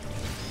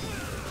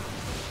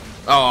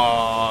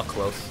 Oh,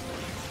 close.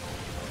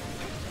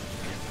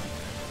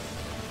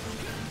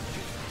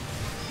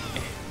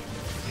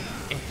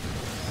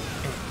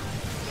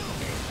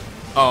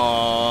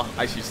 Oh,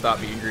 I should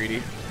stop being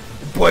greedy.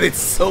 But it's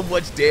so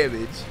much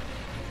damage.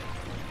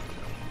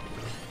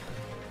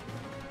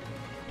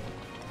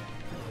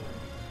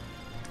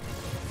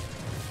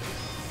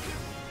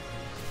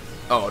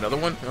 Oh, another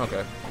one?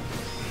 Okay.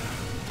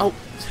 Oh,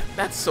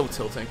 that's so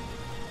tilting.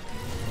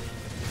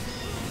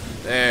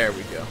 There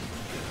we go.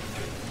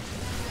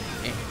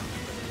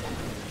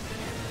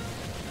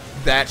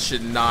 That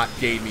should not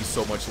gain me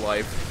so much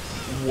life.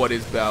 What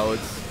is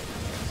balance?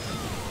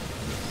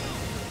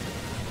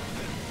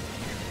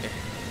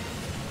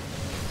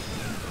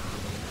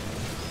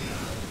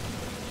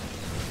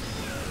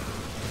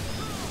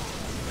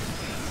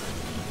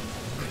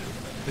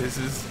 This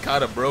is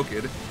kind of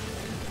broken.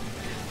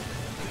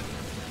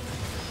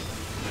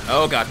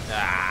 Oh god.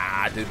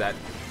 Ah, I did that.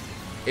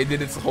 It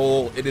did its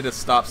whole, it did a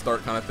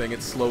stop-start kind of thing.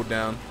 It slowed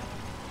down.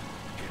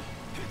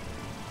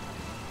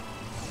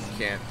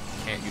 Can't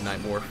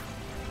unite more.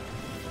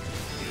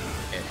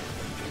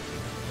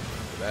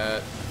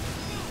 That.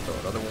 Throw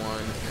another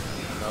one,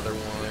 and another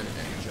one, and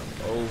jump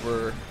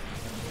over.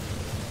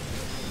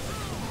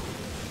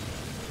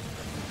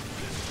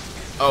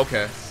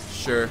 Okay,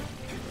 sure.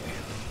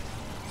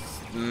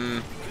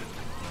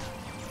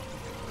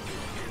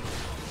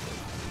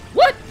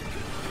 What?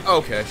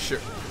 Okay, sure.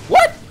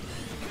 What?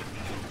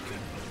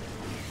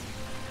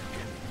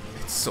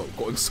 It's so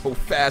going so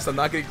fast. I'm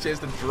not getting a chance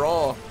to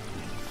draw.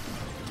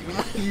 Give me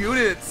my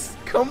units.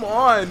 Come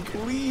on,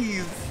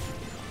 please.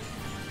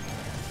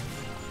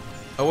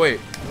 Oh wait.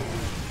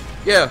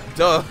 Yeah,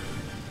 duh.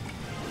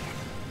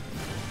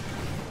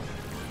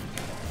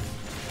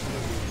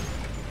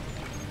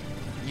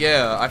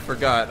 Yeah, I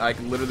forgot. I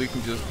literally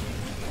can just...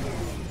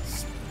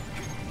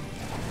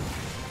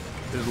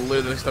 There's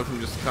literally stuff from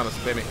just kind of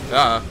spamming.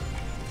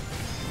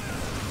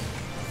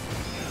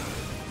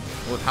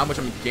 With how much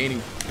I'm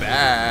gaining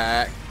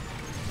back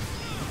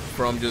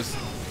from just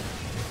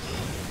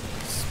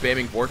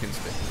spamming Bork and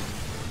spin.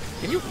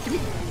 Can you give me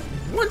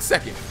 1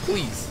 second,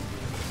 please?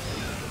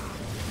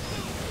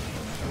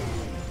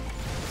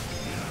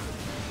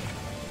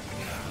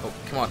 Oh,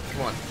 come on,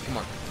 come on, come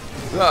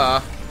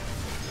on.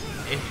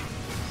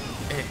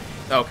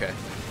 Okay.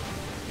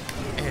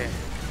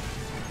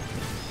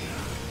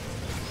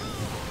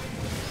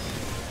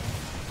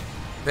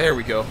 There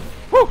we go.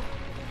 Woo!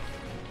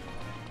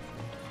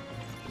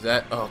 Is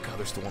that... Oh god,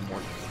 there's still one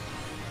more.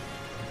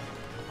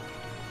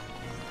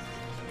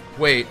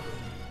 Wait.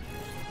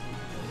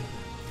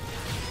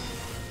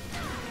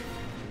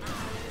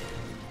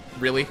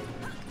 Really?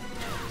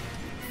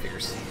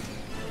 Figures.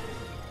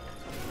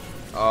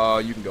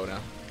 You can go now.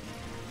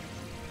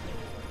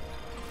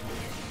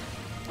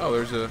 Oh,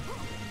 there's a...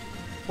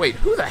 Wait,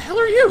 who the hell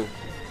are you?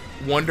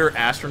 Wonder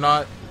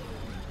Astronaut?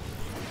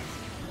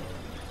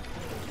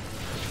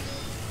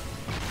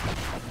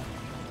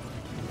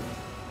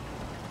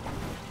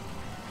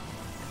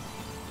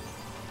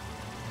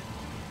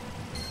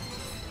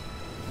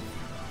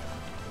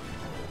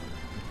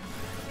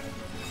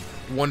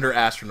 Wonder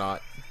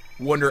Astronaut.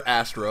 Wonder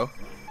Astro.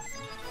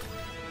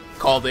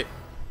 Called it.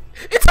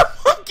 It's a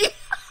monkey!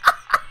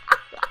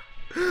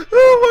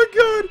 Oh my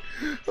god!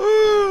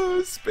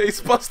 Oh,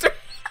 Space Buster.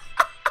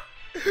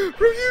 From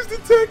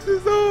Houston,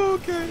 Texas. Oh,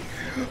 okay.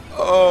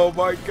 Oh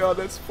my god,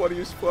 that's funny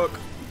as fuck.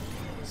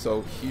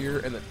 So here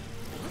and then...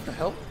 What the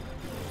hell?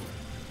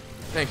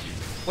 Thank you.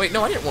 Wait,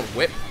 no, I didn't want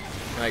whip.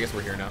 I guess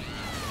we're here now.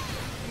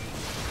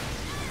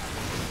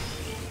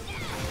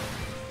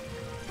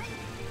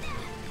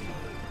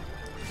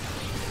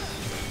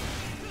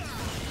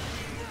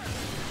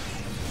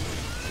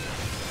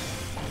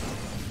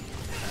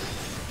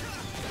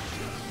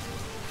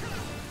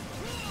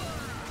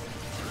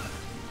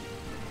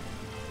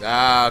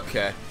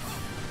 Okay.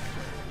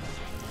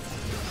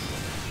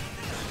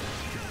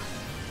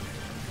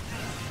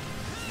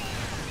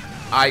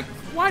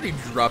 Why did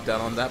you drop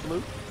down on that,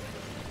 Blue?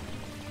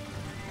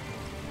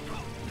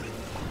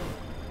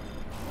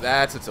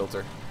 That's a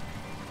tilter.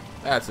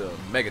 That's a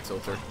mega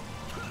tilter.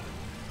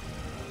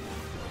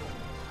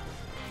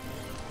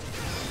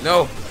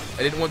 No,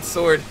 I didn't want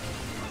sword.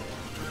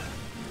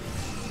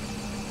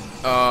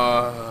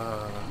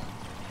 Oh.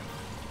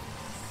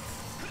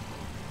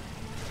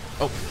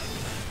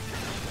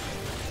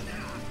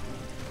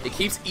 It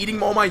keeps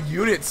eating all my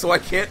units, so I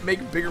can't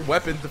make bigger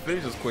weapons to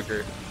finish this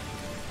quicker.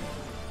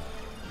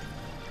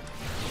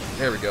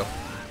 There we go.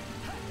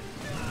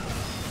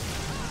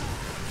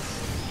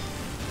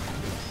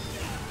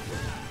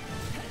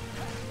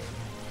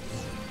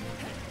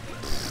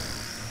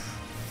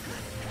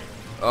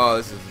 Oh,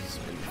 this is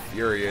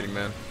infuriating,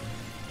 man.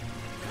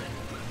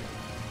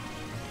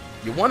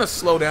 You want to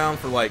slow down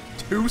for like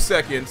 2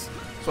 seconds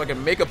so I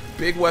can make a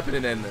big weapon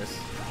and end this.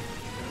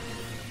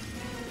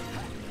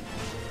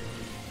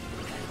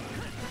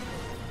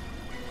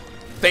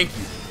 Thank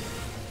you.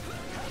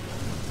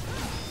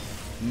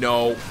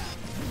 No.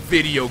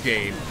 Video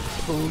game.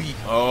 Please.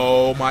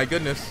 Oh my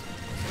goodness.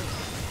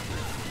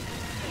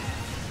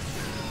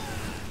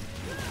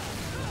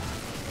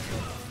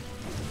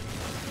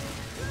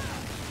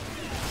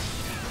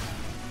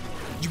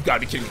 You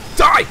gotta be kidding me.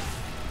 Die!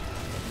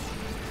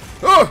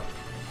 Oh!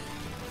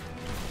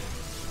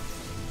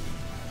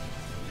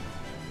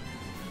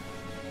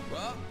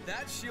 Well,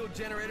 that shield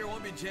generator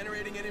won't be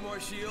generating any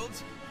more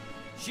shields.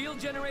 Shield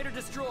generator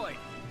destroyed.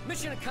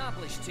 Mission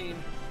accomplished, team.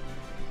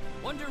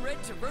 Wonder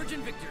Red to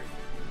Virgin Victory.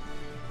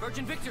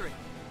 Virgin Victory.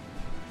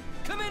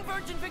 Come in,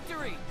 Virgin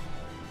Victory.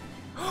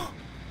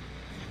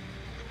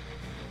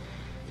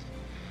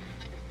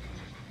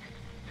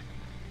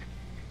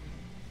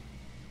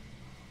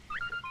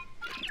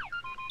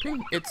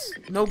 Ping, it's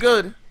no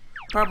good.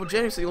 Powerful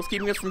Jamming Seal's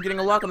keeping us from getting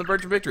a lock on the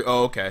Virgin Victory.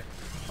 Oh, okay.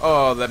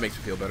 Oh, that makes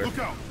me feel better. Look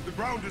out! The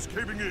ground is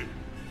caving in.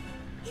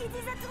 It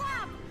is a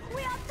trap!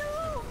 We are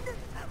doomed!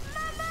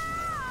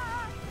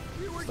 Mama!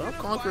 We were Stop gonna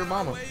calling for your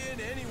file mama. way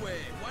in anyway.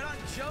 Why not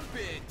jump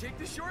in? Take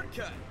the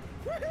shortcut.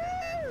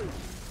 Woohoo!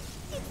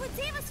 It would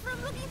save us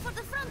from looking for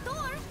the front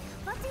door.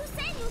 What do you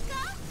say,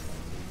 Luca?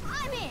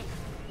 I'm in.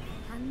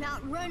 I'm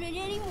not running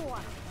anymore.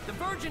 The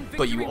Virgin Victory.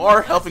 But you will are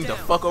touch helping to down.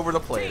 fuck over the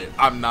planet. Team,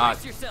 I'm not.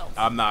 brace yourselves.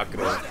 I'm not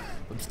gonna.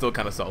 I'm still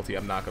kind of salty.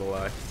 I'm not gonna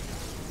lie.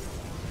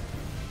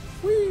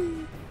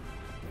 Whee!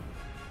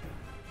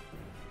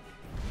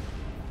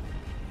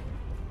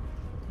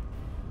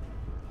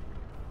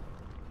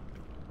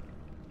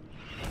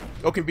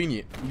 Oh,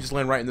 convenient. We just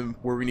land right in the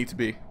where we need to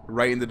be,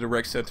 right in the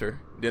direct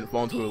center. Didn't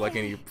fall into it like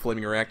any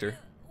flaming reactor.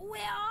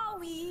 Where are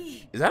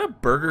we? Is that a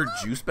burger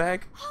juice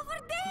bag? Over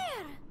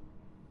there!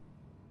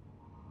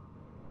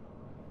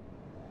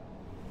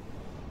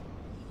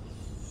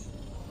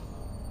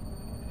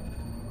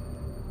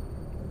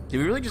 Did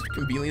we really just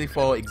conveniently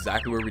fall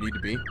exactly where we need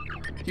to be?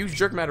 Huge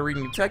jerk matter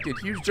reading detected.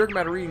 Huge jerk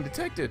matter reading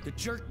detected. The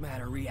jerk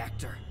matter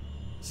reactor.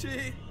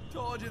 See?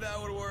 Told you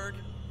that would work.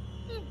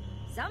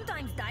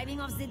 Sometimes diving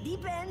off the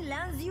deep end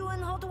lands you in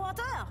hot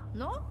water,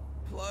 no?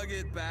 Plug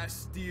it,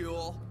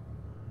 Bastille.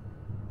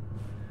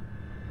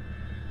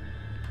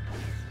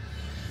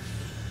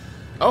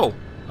 Oh,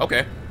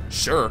 okay.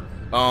 Sure.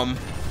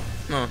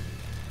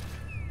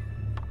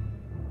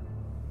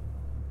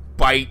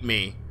 Bite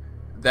me.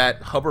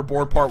 That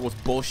hoverboard part was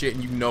bullshit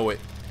and you know it.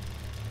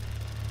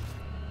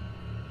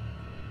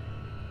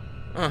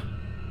 Huh.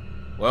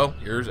 Well,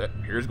 here's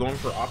going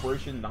for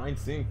Operation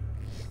 9C.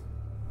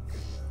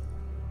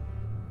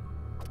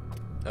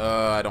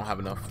 I don't have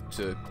enough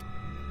to...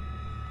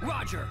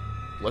 Roger.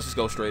 Let's just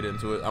go straight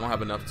into it. I don't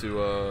have enough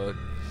to,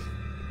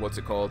 what's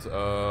it called?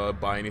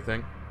 Buy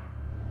anything.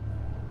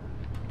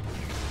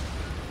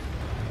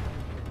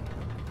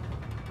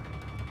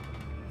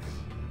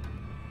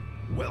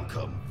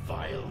 Welcome,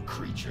 vile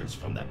creatures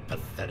from that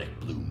pathetic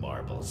blue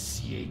marble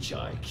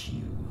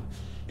CHIQ.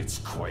 It's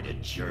quite a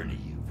journey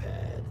you've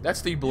had. That's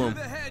Steve Bloom.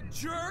 You're the head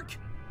jerk!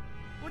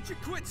 Why don't you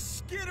quit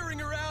skittering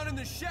around in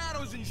the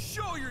shadows and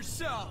show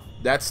yourself?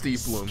 That's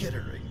Steve Bloom.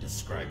 Skittering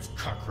describes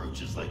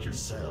cockroaches like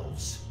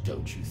yourselves,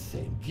 don't you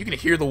think? You can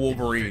hear the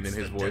Wolverine in his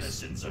the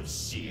voice. denizens of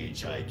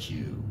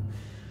CHIQ.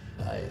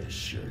 I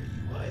assure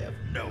you I have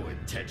no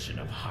intention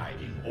of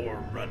hiding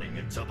or running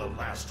until the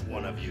last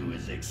one of you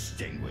is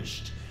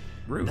extinguished.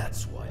 Rude.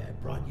 That's why I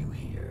brought you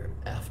here,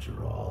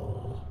 after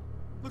all.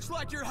 Looks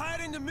like you're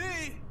hiding to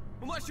me!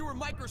 Unless you were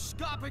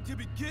microscopic to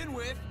begin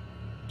with.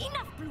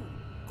 Enough, Bloom.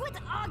 Quit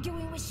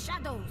arguing with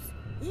shadows.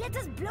 Let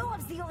us blow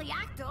up the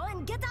reactor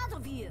and get out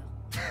of here.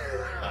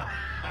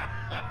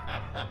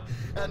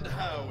 And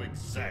how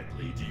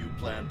exactly do you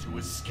plan to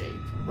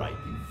escape right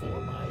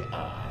before my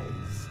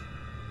eyes?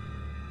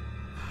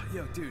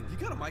 Yo, dude, you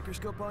got a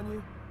microscope on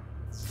you?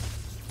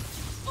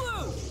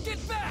 Blue,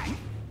 get back!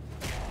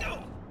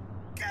 No!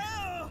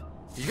 Go!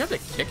 You have to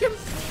kick him?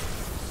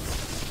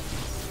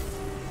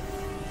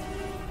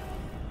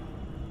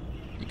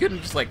 You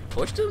couldn't just like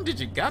push him? Did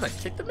you gotta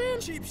kick the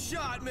man? Cheap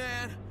shot,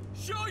 man.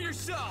 Show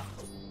yourself.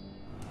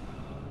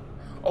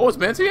 Oh, his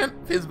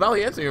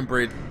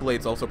Valiantium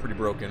blade's also pretty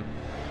broken.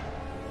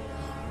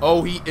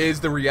 Oh, he is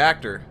the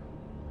reactor.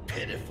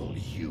 Pitiful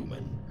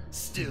human.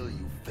 Still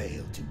you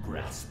fail to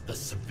grasp the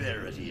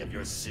severity of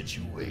your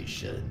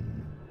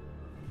situation.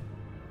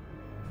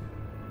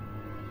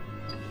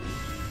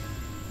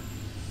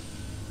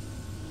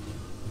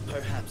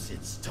 Perhaps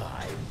it's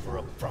time for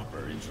a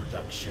proper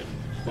introduction.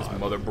 This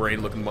mother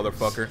brain looking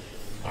motherfucker.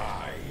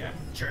 I am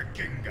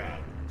Jerkinga,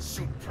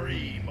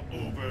 Supreme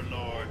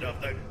Overlord of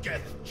the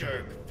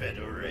Geth-Jerk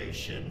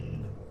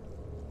Federation.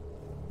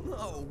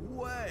 No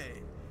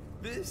way.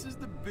 This is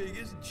the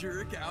biggest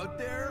jerk out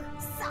there?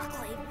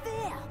 Sacre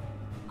vert!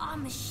 A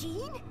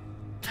machine?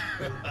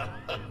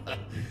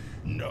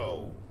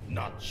 No,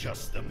 not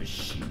just the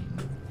machine.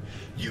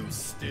 You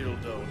still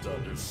don't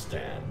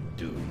understand,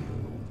 do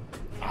you?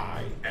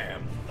 I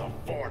am the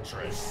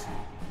fortress.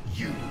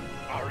 You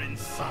are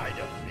inside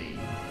of me.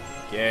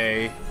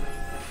 Yay.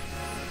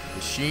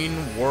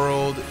 Machine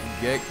World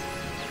Get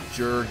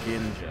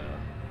Jerkinga.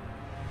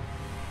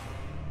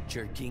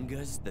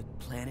 Jerkinga's the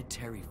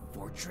planetary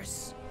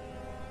fortress?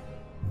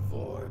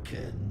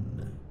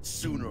 Vorkin.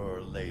 Sooner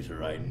or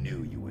later I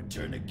knew you would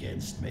turn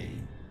against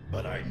me.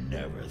 But I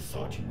never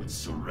thought you would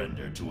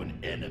surrender to an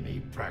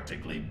enemy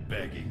practically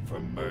begging for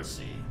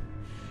mercy.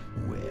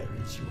 Where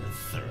is your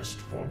thirst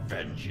for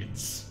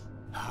vengeance?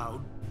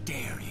 How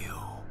dare you?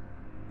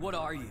 What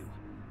are you?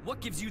 What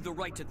gives you the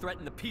right to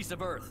threaten the peace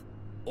of Earth?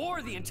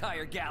 Or the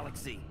entire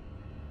galaxy?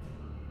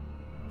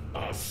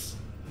 Us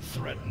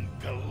threaten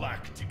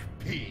galactic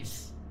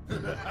peace.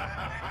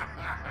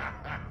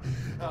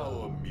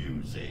 How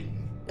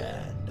amusing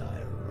and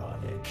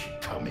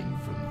ironic coming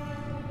from you.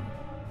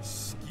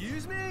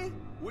 Excuse me?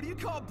 What do you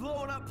call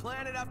blowing up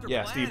planet after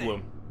Yeah, planet? Steve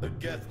Bloom. The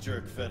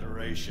Geth-Jerk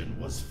Federation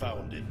was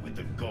founded with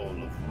the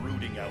goal of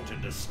rooting out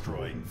and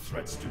destroying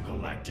threats to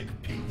galactic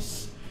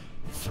peace.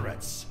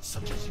 Threats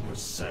such as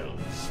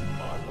yourselves,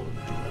 Marlow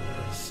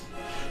dwellers.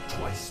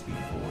 Twice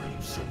before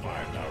you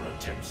survived our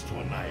attempts to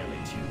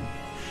annihilate you,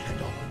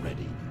 and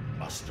already you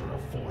muster a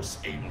force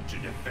able to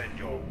defend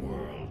your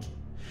world.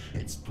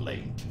 It's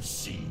plain to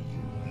see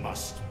you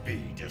must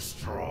be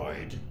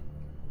destroyed.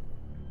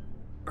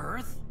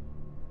 Earth?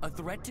 A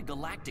threat to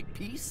galactic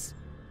peace?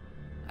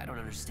 I don't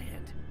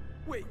understand.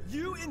 Wait,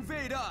 you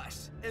invade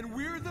us, and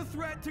we're the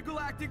threat to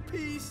galactic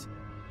peace?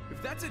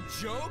 If that's a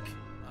joke,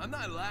 I'm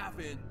not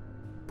laughing.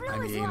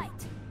 Blue is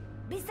right.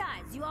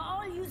 Besides, you are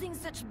all using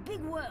such big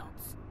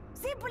words.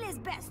 Simple is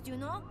best, you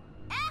know?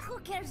 Ah, who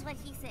cares what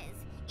he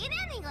says? In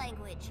any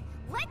language.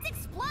 Let's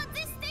explode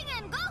this thing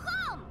and go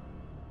home!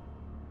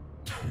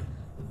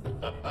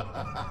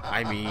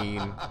 I mean,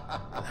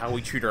 how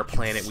we treat our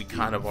planet, we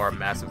kind of are a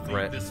massive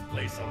threat. This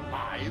place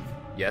alive?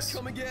 Yes.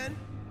 Come again?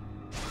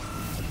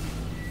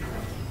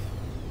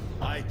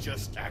 I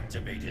just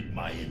activated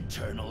my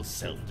internal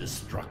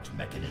self-destruct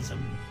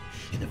mechanism.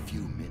 In a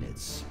few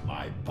minutes,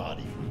 my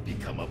body will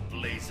become a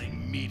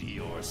blazing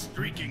meteor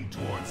streaking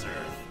towards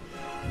Earth.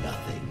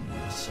 Nothing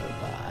will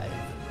survive,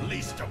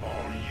 least of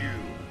all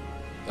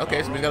you.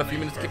 Okay, so we got a few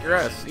minutes to kick your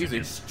ass. Easy.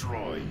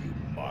 Destroy you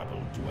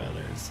marble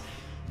dwellers.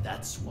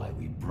 That's why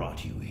we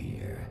brought you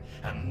here.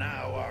 And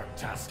now our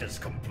task is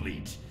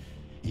complete.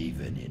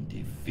 Even in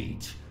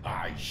defeat,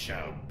 I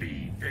shall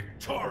be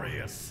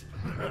victorious.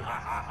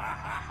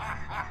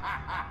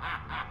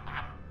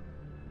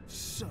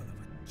 Son of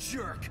a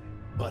jerk.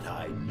 But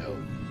I know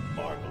you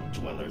marble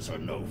dwellers are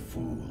no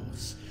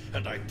fools,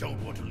 and I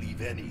don't want to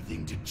leave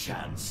anything to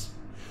chance.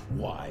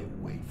 Why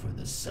wait for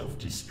the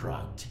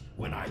self-destruct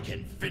when I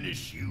can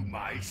finish you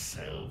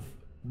myself?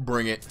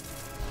 Bring it.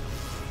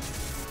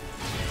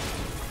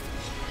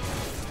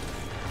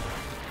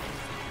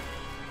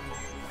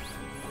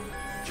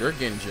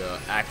 Jerkinga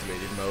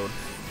activated mode.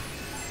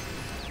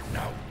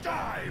 Now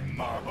die,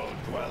 marble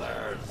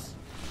dwellers!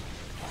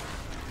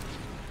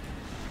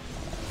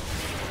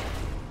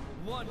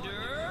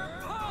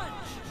 Wonder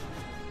Punch!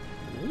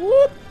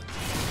 Whoop!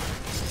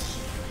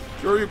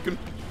 Sure you can.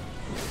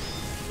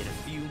 In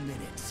a few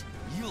minutes,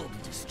 you'll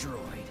be destroyed,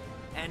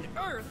 and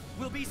Earth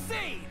will be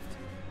saved!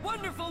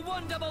 Wonderful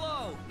 100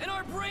 and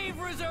our brave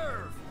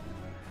reserve!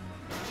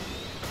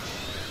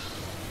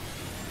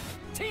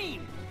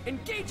 Team,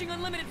 engaging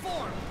unlimited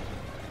form!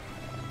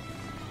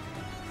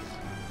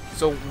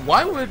 So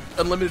why would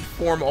unlimited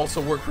form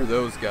also work for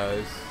those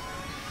guys?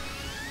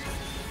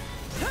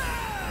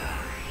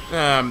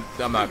 I'm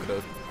not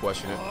gonna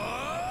question it.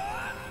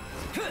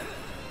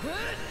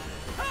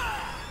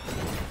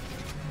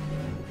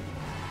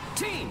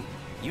 Team,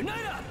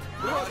 unite up!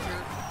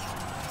 Roger.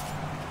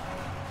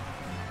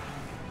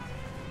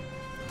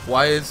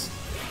 Why is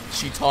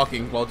she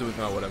talking while doing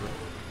whatever.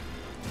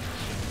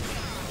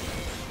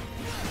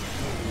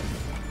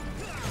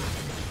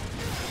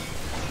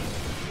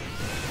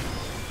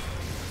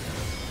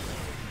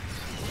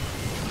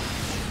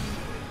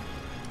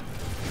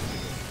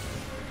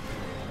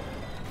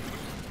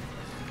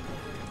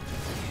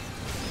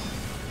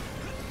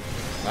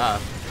 Ah.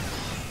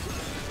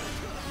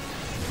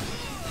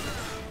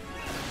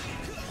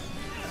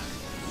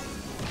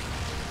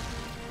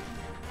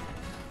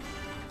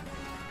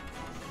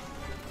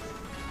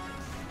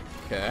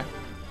 Okay.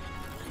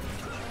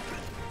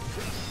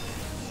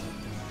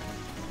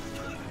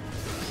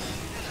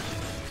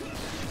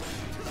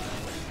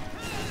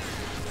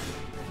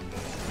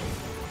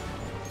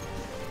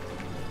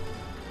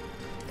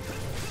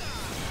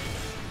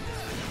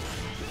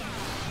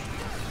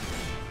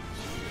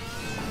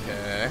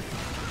 Okay.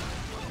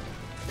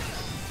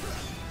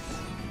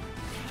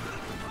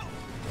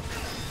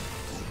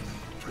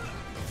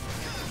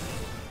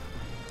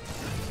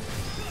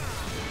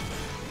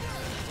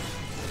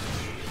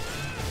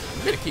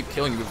 I'm gonna keep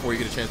killing you before you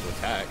get a chance to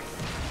attack.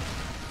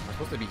 Am I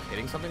supposed to be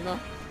hitting something though?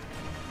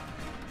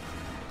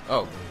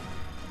 Oh.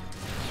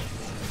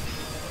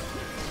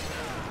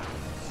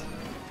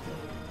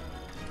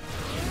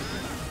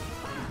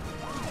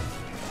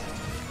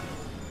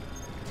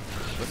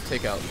 Let's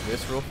take out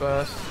this real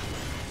fast.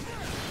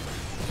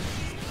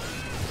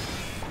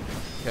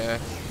 Okay.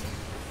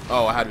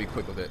 Oh, I had to be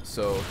quick with it.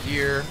 So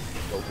here,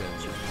 open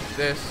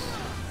this.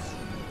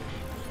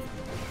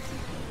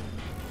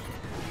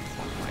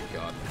 Oh my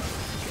god.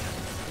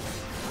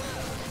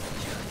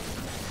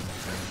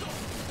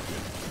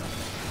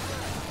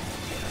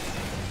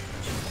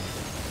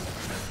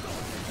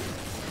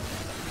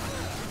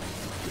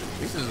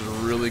 This is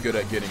really good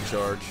at getting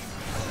charge.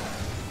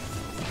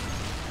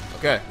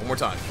 Okay, one more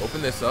time.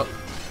 Open this up.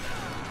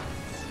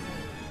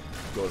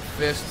 Go to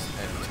fist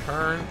and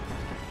turn.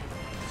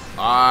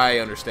 I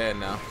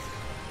understand now.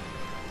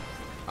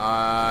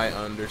 I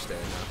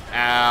understand now.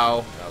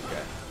 Ow.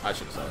 Okay. I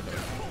should have saw it there.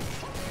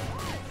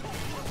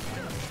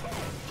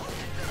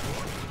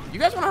 You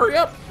guys want to hurry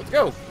up? Let's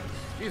go.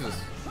 Jesus.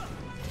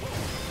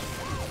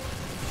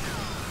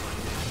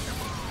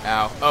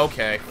 Ow.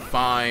 Okay.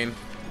 Fine.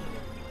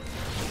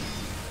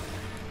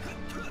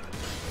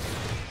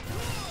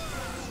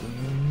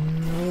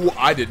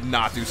 I did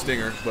not do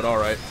Stinger, but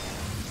alright.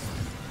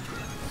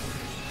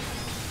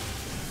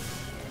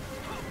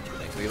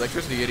 Thanks for the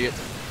electricity, idiot.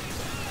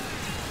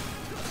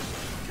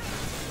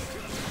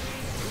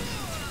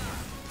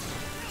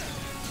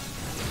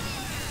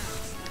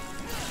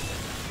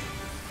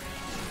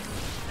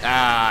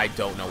 Ah, I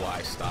don't know why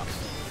I stopped.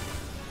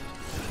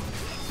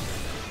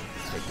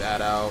 Take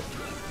that out.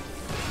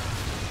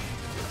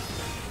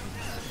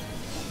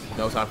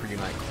 No time for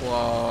Unite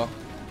Claw.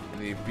 I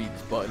need to beat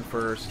this button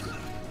first.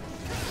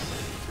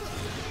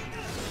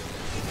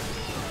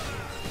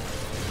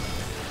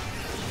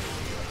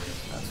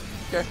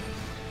 Okay.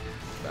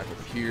 Back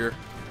over here.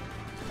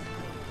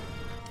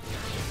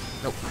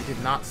 Nope, I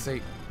did not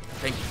say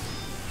thank you.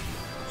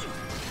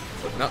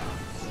 Open up.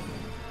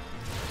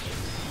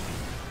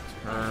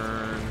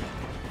 Turn.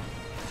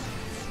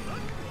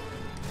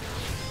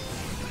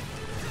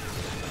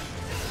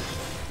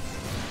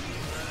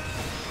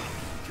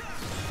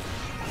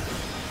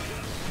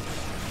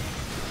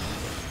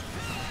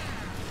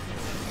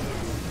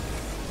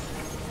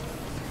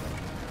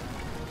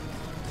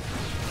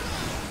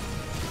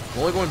 I'm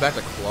only going back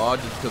to Claw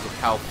just because of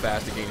how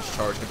fast it gains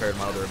charge compared to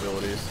my other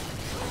abilities.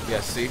 Yeah,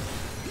 see?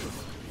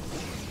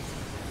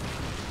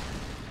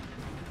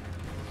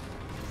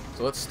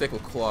 So let's stick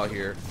with Claw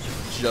here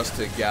just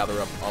to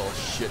gather up a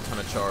shit ton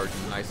of charge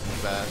nice and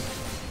fast.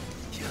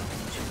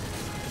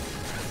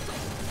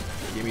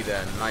 Give me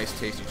that nice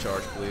tasty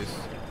charge, please.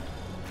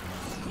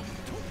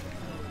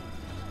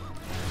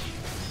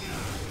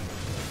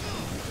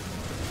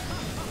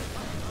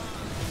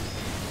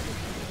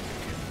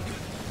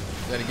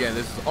 Then again,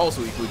 this is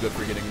also equally good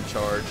for getting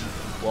charge,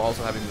 while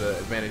also having the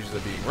advantages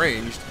of being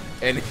ranged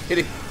and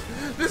hitting.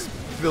 This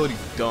ability's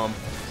dumb.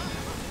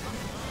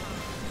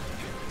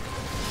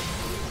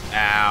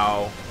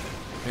 Ow.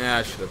 Yeah,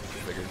 I should have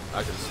figured.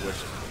 I should have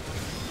switched.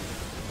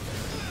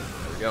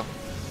 There we go.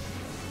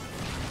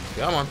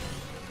 Come on.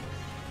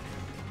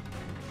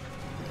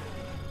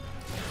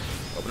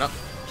 Open up.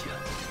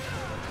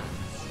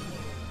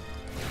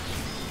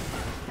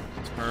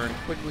 Turn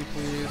quickly,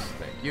 please.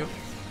 Thank you.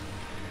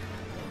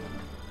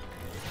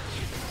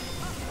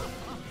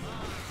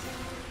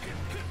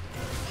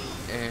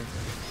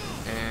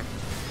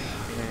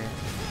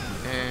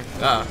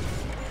 Ah.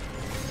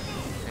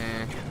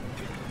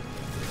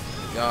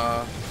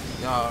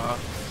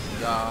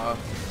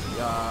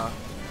 Yeah.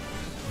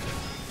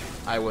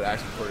 I would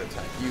ask for to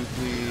attack you,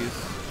 please.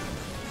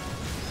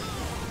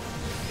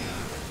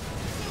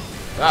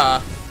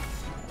 Ah.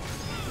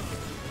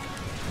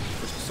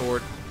 Push the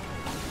sword.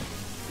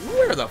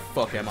 Where the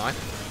fuck am I?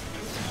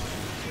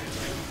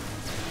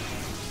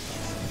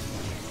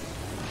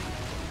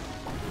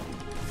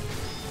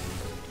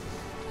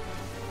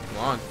 Come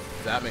on,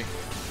 zap me.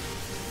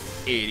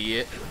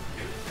 Idiot.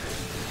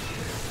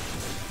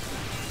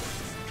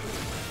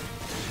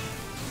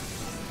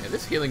 Man,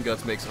 this healing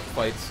guts makes some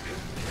fights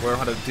where I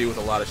don't have to deal with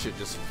a lot of shit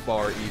just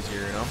far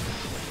easier, you know?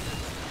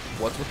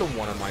 What's with the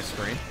 1 on my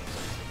screen?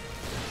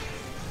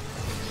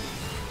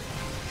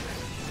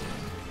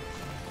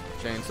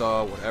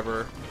 Chainsaw,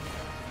 whatever.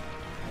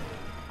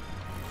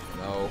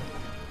 No.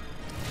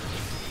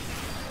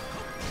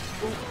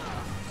 Ooh.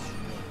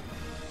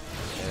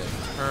 And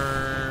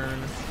turn.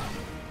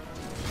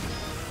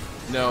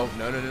 No,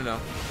 no, no, no, no.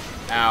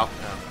 Ow. No.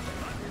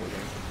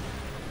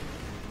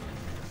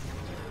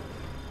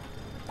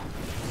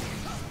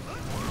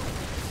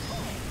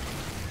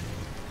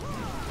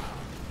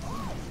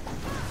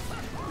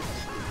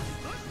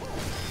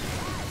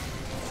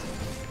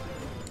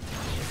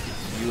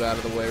 You out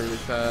of the way really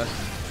fast.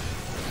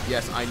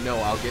 Yes, I know.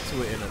 I'll get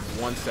to it in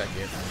 1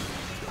 second.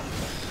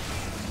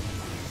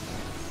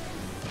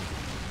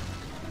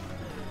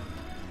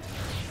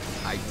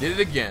 I did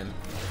it again.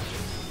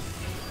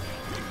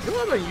 You know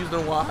what I haven't used in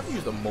a while? I haven't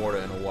used a mortar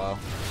in a while.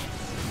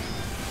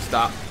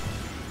 Stop.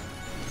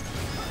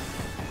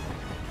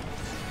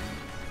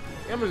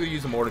 Yeah, I'm gonna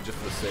use a mortar just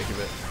for the sake of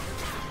it.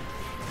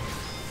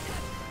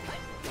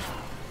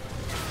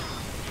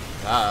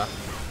 Ah.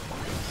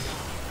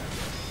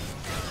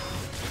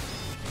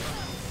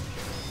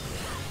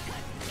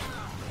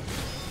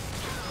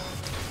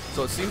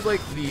 So it seems like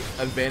the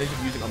advantage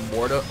of using a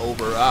mortar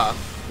over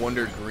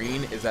Wonder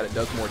Green is that it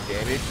does more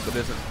damage, but it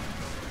doesn't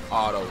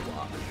auto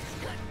lock.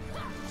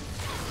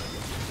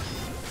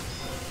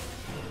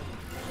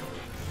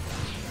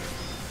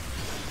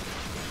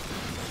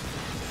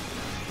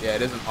 Yeah,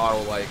 it isn't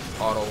auto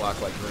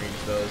lock like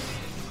Green's does.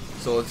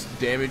 So it's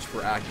damage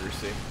for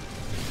accuracy.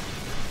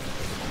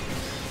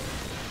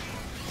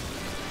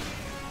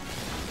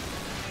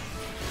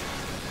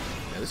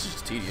 Yeah, this is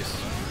just tedious.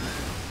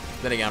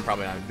 Then again, I'm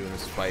probably not doing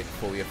this fight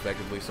fully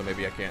effectively, so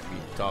maybe I can't be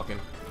talking.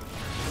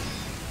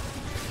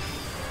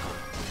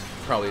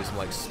 Probably some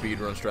like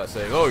speedrun strat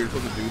saying, oh, you're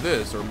supposed to do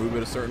this, or move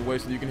it a certain way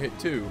so that you can hit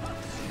 2.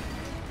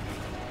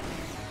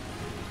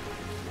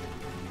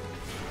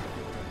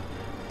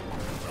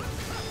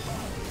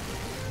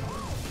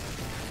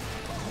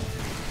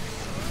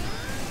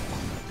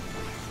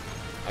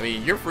 I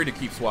mean, you're free to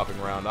keep swapping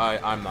around.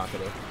 I'm not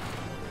gonna.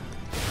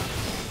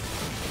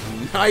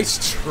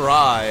 Nice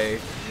try,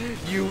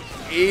 you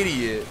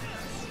idiot.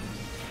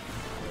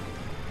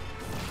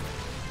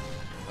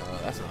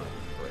 That's not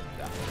right.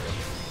 That way.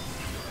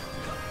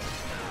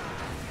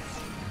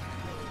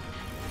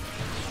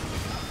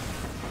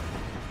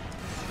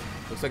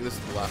 Looks like this is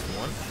the last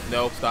one.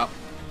 No, stop.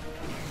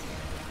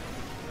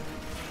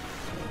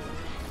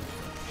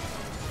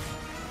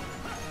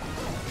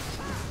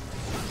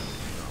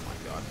 Oh my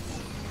god.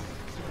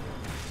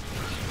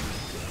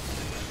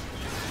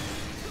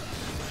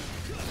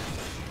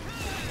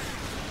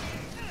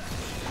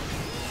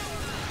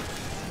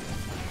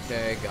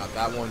 Okay, got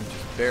that one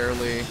just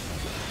barely.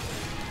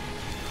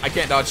 I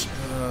can't dodge.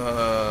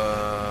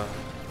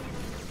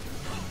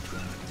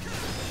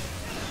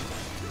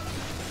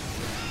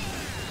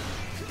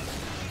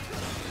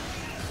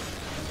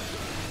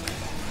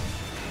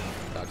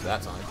 Dodge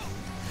that time.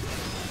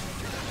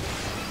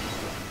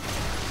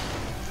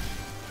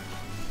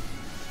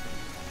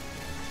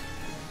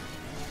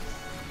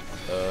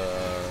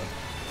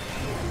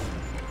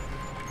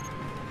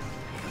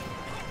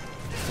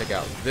 Take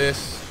out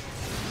this.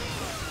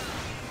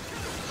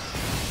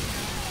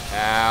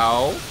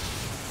 Ow.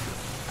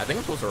 I think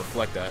I'm supposed to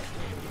reflect that.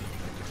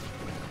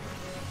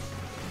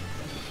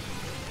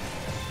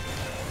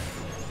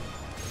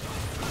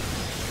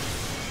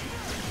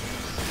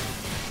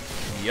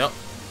 Yup.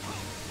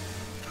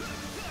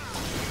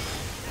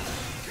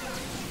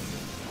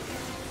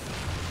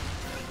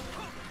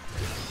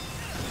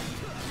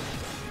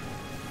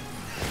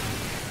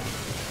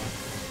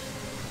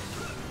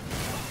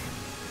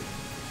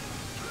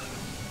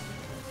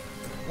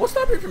 What's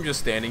stopping you from just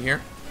standing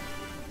here?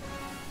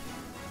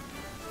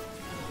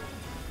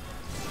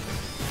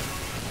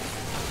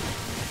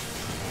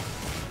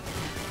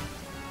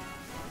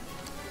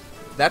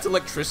 That's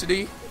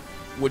electricity,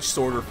 which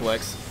sword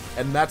reflects,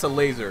 and that's a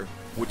laser,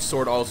 which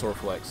sword also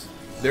reflects.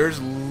 There's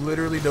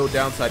literally no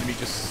downside to me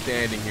just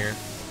standing here.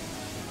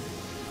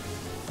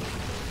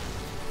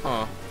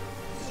 Huh.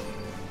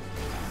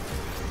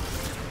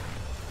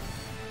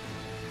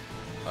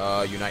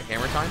 Unite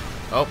hammer time?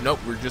 Oh, nope,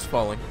 we're just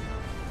falling.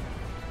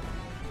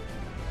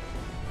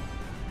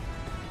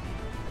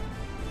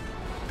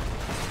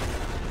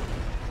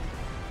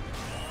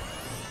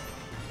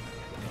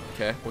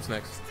 Okay, what's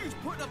next? This dude's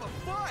putting up a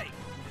fight!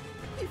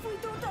 If we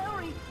don't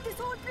hurry, this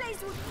whole place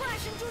will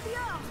crash into the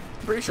earth.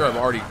 I'm pretty sure I've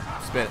already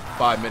spent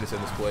 5 minutes in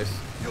this place.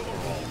 You're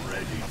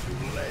already too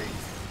late.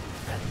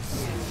 And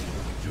since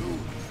you do,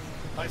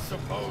 I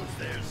suppose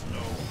there's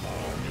no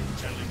harm in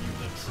telling you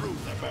the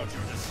truth about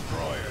your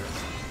destroyers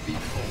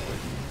before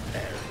you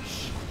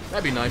perish.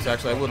 That'd be nice,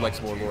 actually. I would like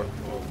some more lore.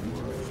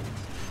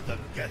 The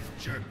Geth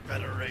Jerk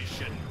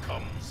Federation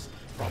comes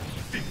from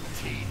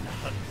 1,500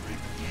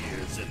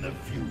 years in the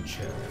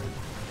future.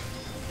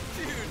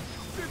 Dude,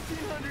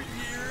 1,500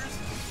 years?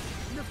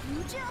 The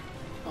future?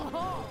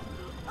 Oh,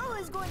 Who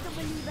is going to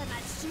believe a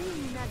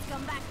machine that's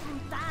come back through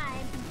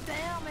time to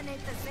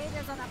terminate the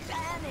saviors on a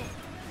planet?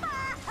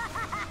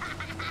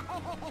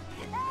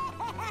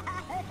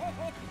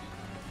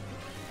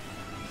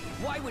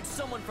 Why would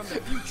someone from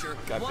the future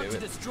want to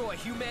destroy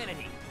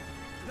humanity?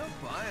 You're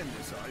not buying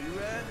this, are you,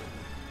 Ed?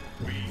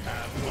 We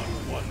have but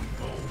one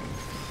goal.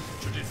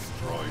 To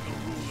destroy the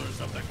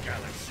rulers of the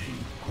galaxy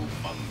who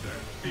monger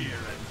fear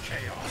and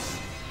chaos.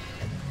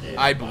 And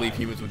I believe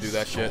humans would do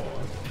that shit.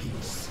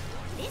 Peace.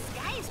 This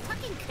guy is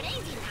fucking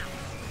crazy now.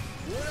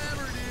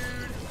 Whatever,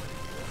 dude.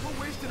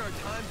 We're wasting our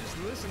time just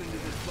listening to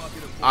this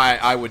bucket of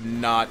I would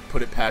not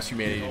put it past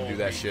humanity to do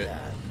that shit.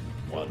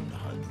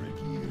 100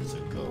 years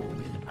ago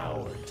in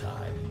our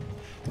time,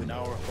 when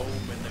our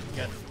home in the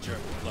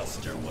Geth-Jerk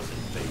cluster was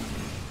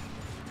invaded.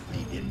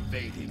 The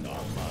invading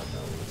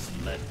armada was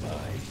led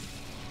by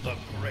the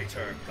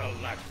Greater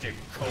Galactic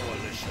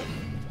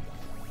Coalition.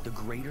 The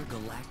Greater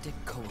Galactic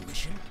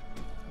Coalition?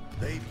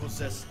 They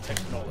possess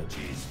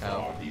technologies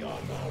far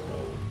beyond our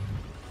own.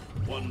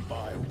 One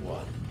by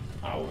one,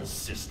 our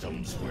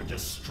systems were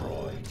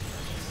destroyed.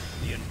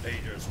 The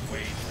invaders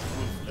waged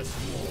ruthless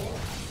war.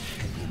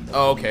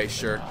 Okay,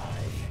 sure.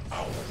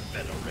 Our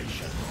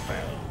Federation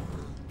fell.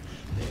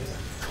 Their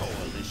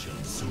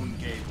coalition soon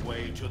gave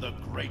way to the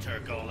Greater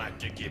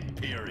Galactic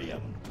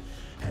Imperium.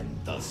 And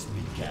thus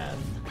began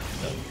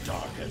the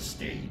darkest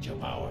stage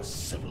of our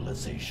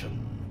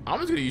civilization. I'm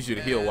just gonna use you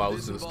to heal while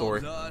listening to the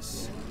story.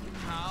 Us.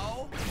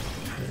 How?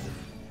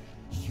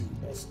 You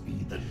must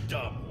be the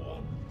dumb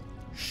one.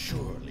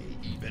 Surely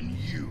even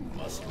you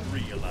must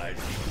realize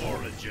the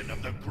origin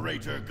of the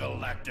Greater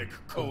Galactic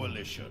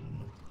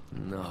Coalition.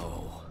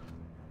 No.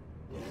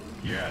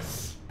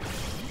 Yes.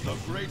 The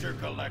Greater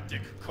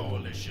Galactic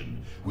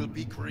Coalition will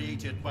be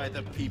created by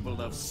the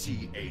people of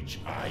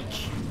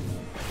CHIQ.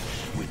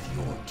 With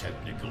your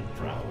technical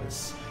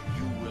prowess,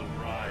 you will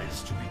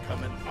rise to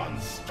become an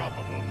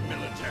unstoppable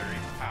military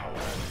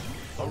power.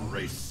 A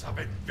race of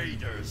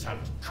invaders and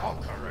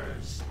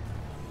conquerors.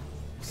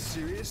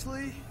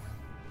 Seriously?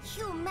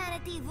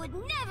 Humanity would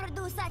never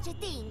do such a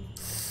thing.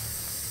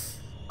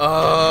 Speak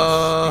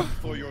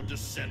for your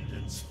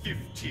descendants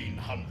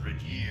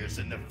 1,500 years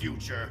in the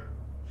future.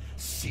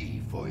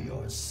 See for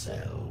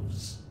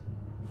yourselves.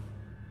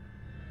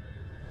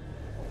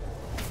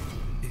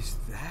 Is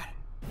that?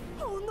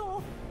 Oh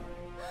no!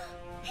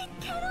 It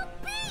cannot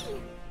be!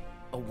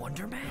 A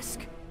wonder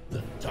mask?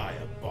 The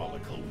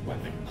diabolical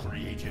weapon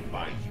created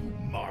by you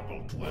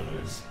marble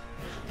dwellers.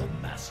 The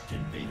masked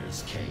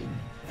invaders came,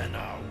 and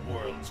our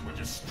worlds were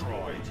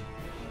destroyed.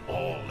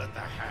 All at the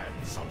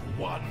hands of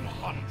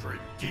 100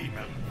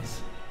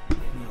 demons.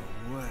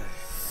 No way.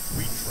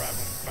 We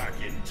traveled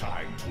back in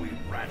time to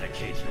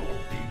eradicate your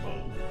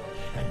people,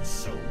 and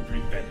so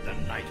prevent the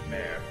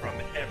nightmare from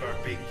ever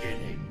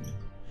beginning.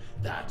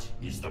 That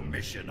is the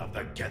mission of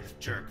the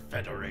Geth-Jerk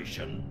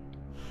Federation.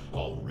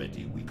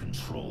 Already we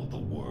control the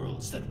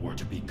worlds that were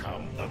to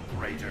become the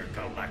Greater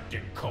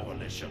Galactic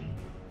Coalition.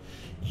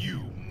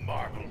 You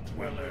marble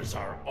dwellers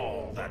are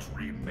all that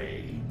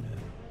remain.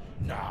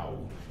 Now,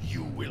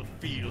 you will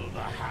feel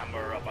the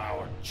hammer of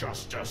our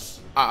justice.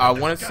 I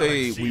want to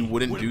say we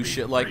wouldn't do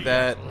shit like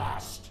that,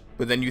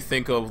 but then you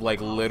think of, like,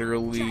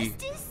 literally...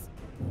 Justice?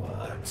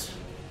 What?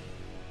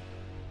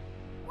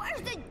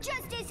 Where's the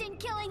justice in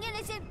killing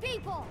innocent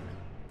people?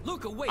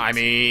 Luca, wait! I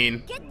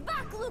mean... Get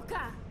back,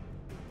 Luca!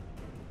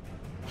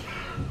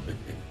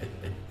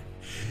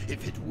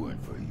 If it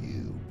weren't for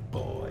you,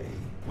 boy,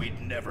 we'd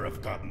never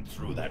have gotten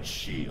through that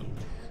shield.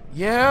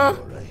 Yeah?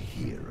 You're a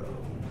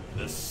hero,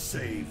 the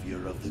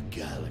savior of the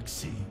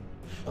galaxy.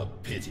 A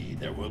pity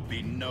there will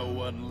be no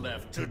one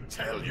left to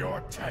tell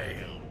your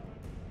tale.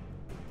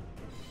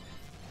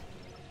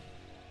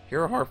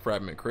 Hero heart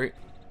fragment, great.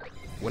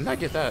 When did I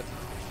get that?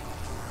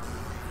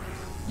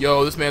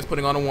 Yo, this man's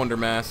putting on a wonder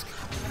mask.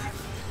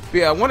 But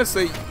yeah, I want to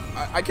say,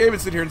 I can't even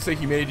sit here and say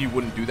humanity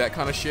wouldn't do that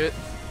kind of shit.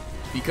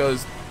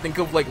 Because think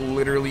of, like,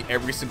 literally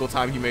every single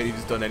time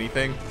humanity's done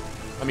anything.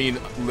 I mean,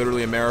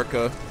 literally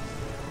America,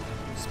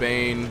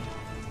 Spain,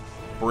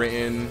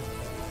 Britain,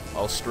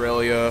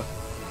 Australia,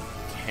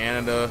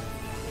 Canada.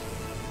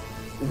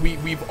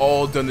 We've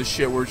all done this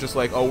shit where it's just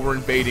like, oh, we're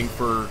invading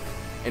for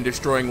and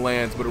destroying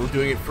lands, but we're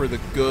doing it for the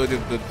good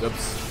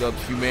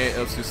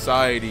of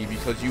society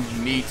because you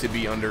need to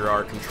be under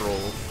our control.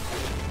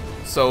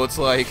 So it's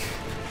like,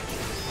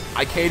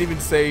 I can't even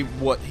say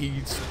what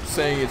he's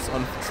saying is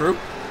untrue.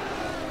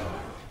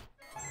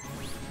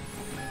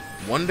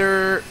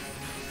 Wonder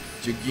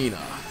Jagina.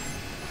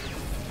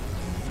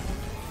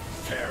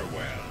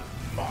 Farewell,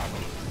 marble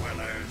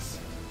dwellers.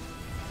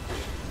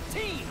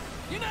 Team,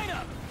 unite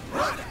up!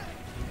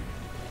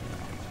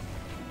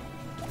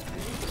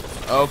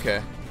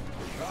 Okay.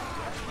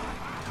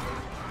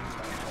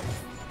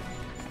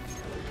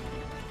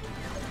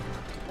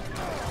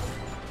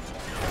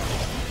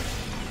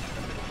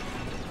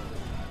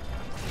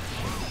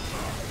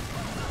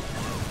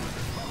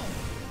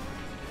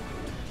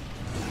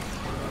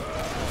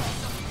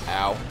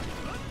 Ow.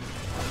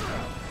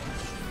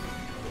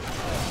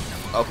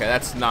 Okay,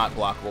 that's not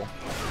blockable.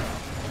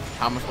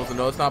 How am I supposed to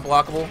know it's not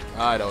blockable?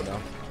 I don't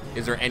know.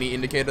 Is there any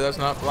indicator that's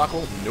not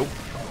blockable? Nope.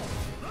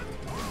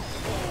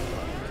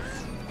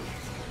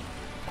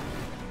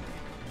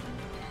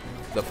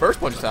 The first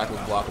punch attack was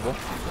blockable.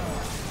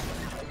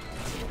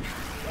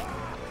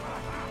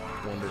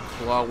 Wonder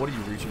Claw, what are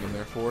you reaching in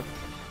there for?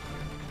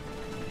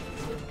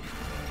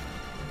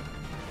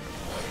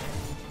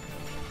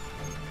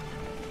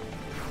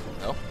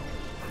 No.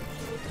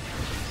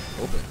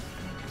 Open.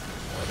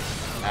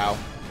 Ow.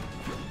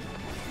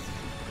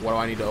 What do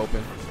I need to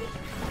open?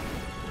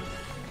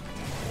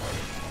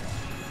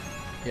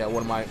 Yeah,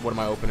 what am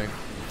I opening?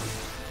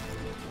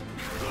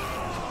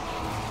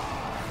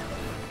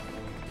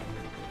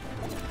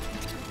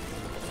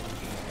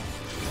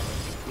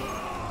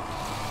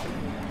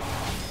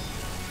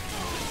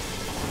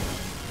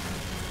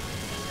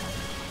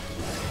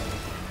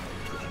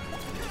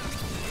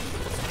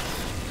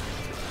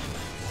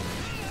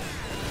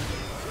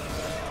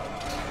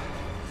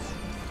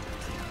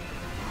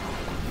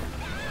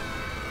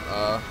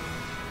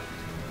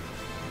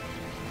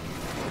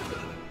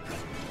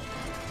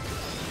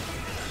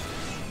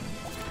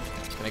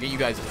 Can I get you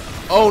guys?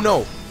 Oh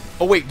no!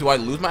 Oh wait, do I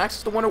lose my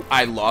access to Wonder?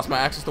 I lost my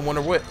access to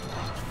Wonder Whip.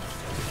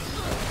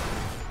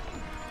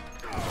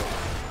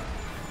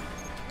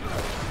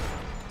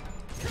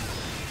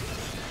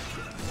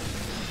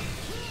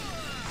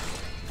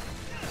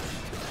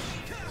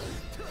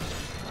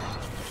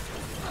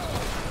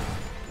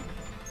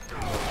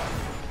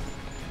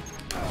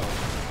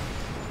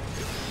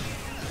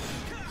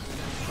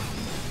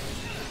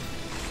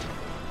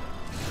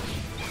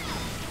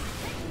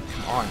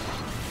 Come on.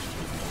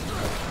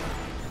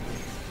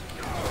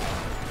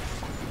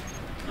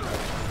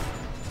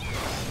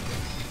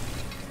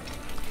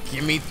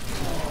 Give me...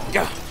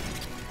 Gah!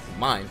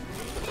 Mine.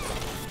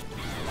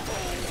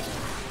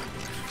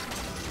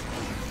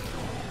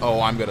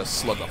 Oh, I'm gonna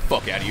slug the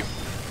fuck out of you.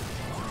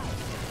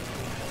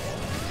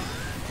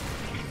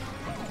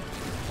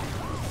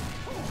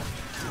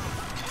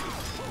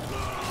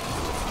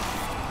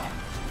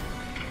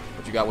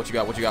 What you got? What you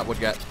got? What you got? What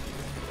you got?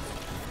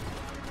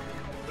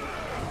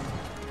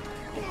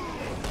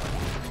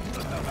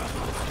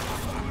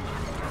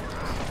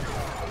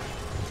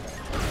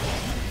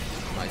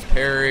 Nice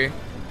parry.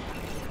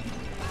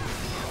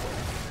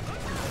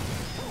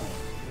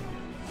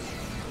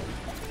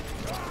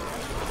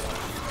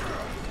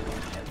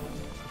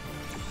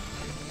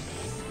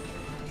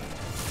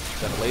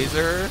 That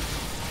laser.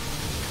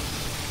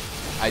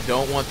 I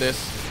don't want this.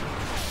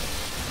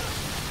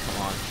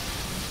 Come on.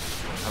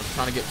 I was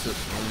trying to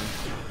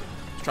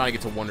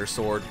get to Wonder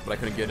Sword, but I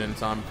couldn't get it in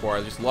time before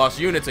I just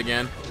lost units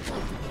again.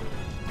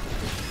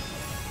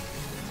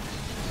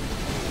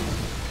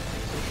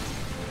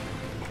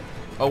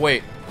 Oh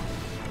wait.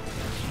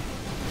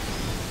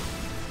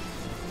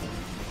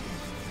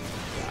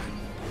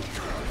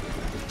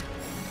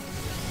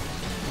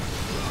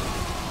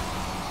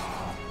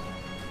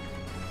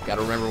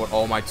 Gotta remember what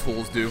all my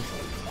tools do.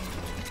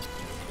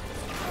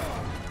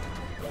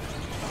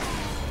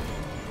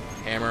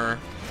 Hammer.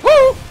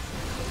 Woo!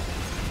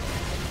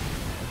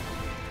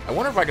 I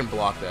wonder if I can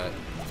block that.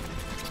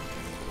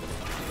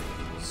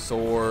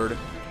 Sword.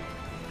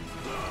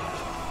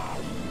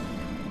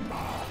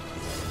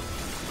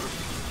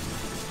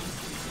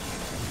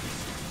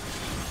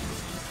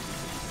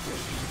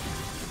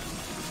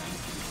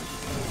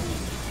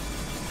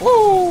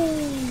 Woo!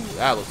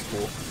 That looks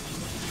cool.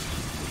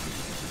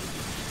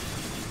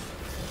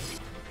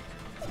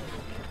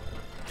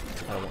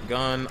 I don't want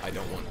gun. I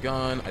don't want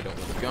gun. I don't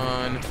want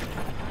gun. There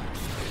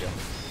you go.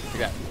 Look at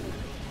that.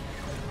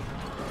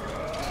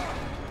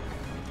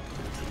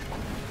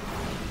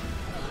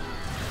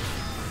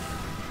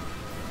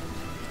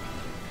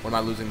 What am I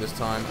losing this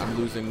time? I'm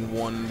losing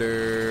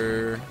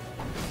Wonder...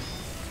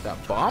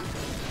 That bomb?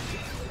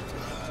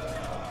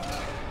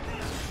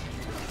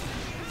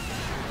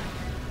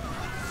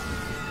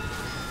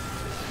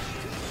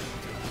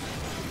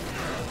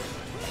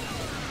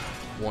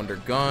 Wonder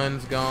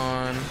Gun's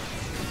gone.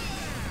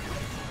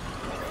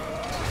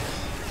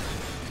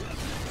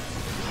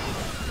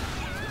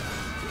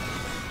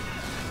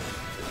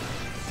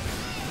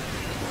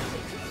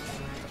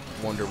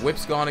 Wonder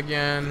Whip's gone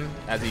again,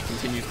 as he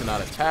continues to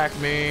not attack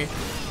me.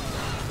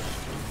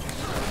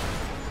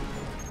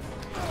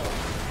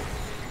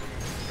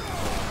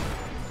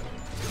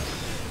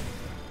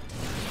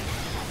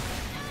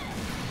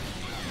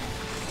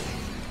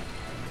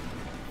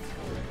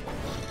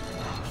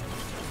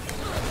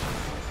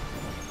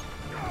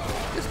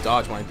 This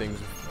dodge line thing's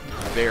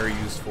very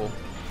useful.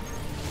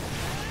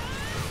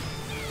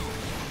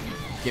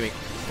 Gimme.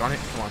 Darn it,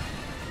 come on.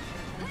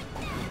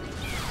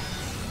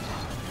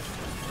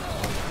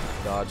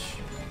 Dodge.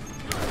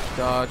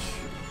 Dodge.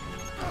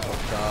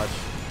 Dodge.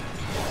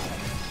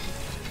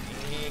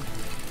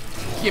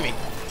 Gimme.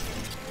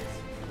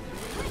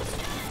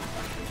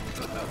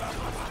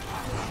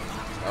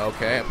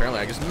 Okay, apparently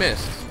I just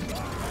missed.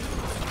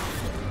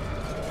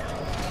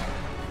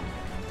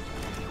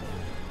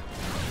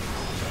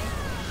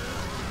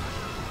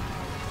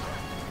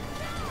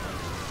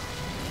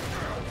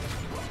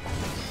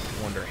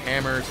 Wonder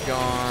Hammer's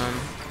gone.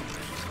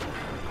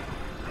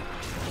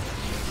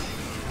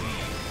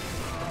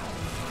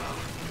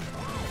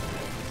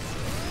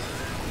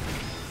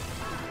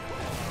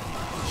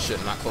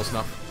 Shit, not close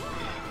enough.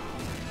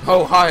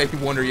 Oh, hi,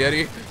 Wonder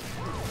Yeti.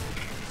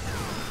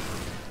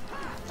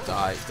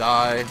 Die,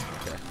 die.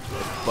 Okay,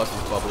 let's bust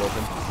this bubble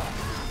open.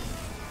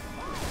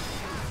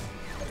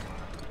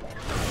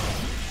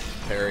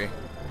 Parry.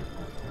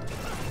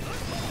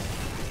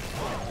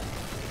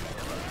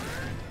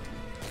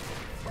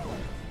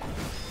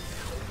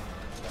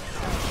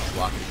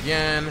 Block it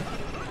again.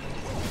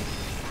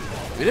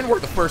 It didn't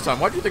work the first time.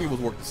 Why do you think it would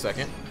work the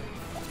second?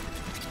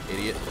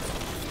 Idiot.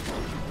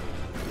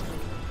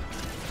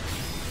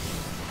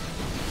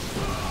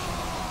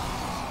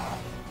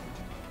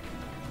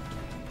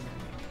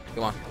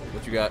 Come on,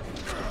 what you got?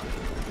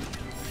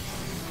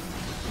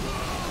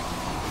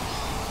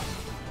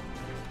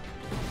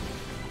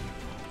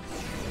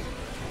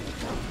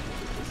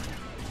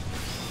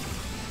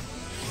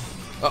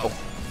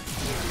 Uh-oh.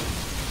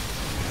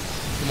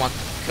 Come on,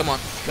 come on,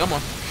 come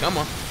on, come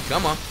on,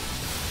 come on.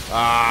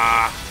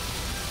 Ah!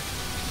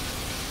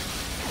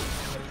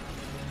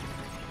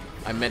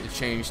 I meant to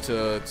change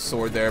to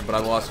sword there, but I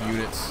lost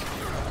units.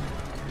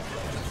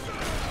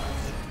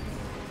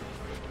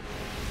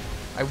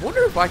 I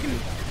wonder if I can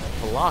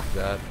block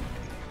that.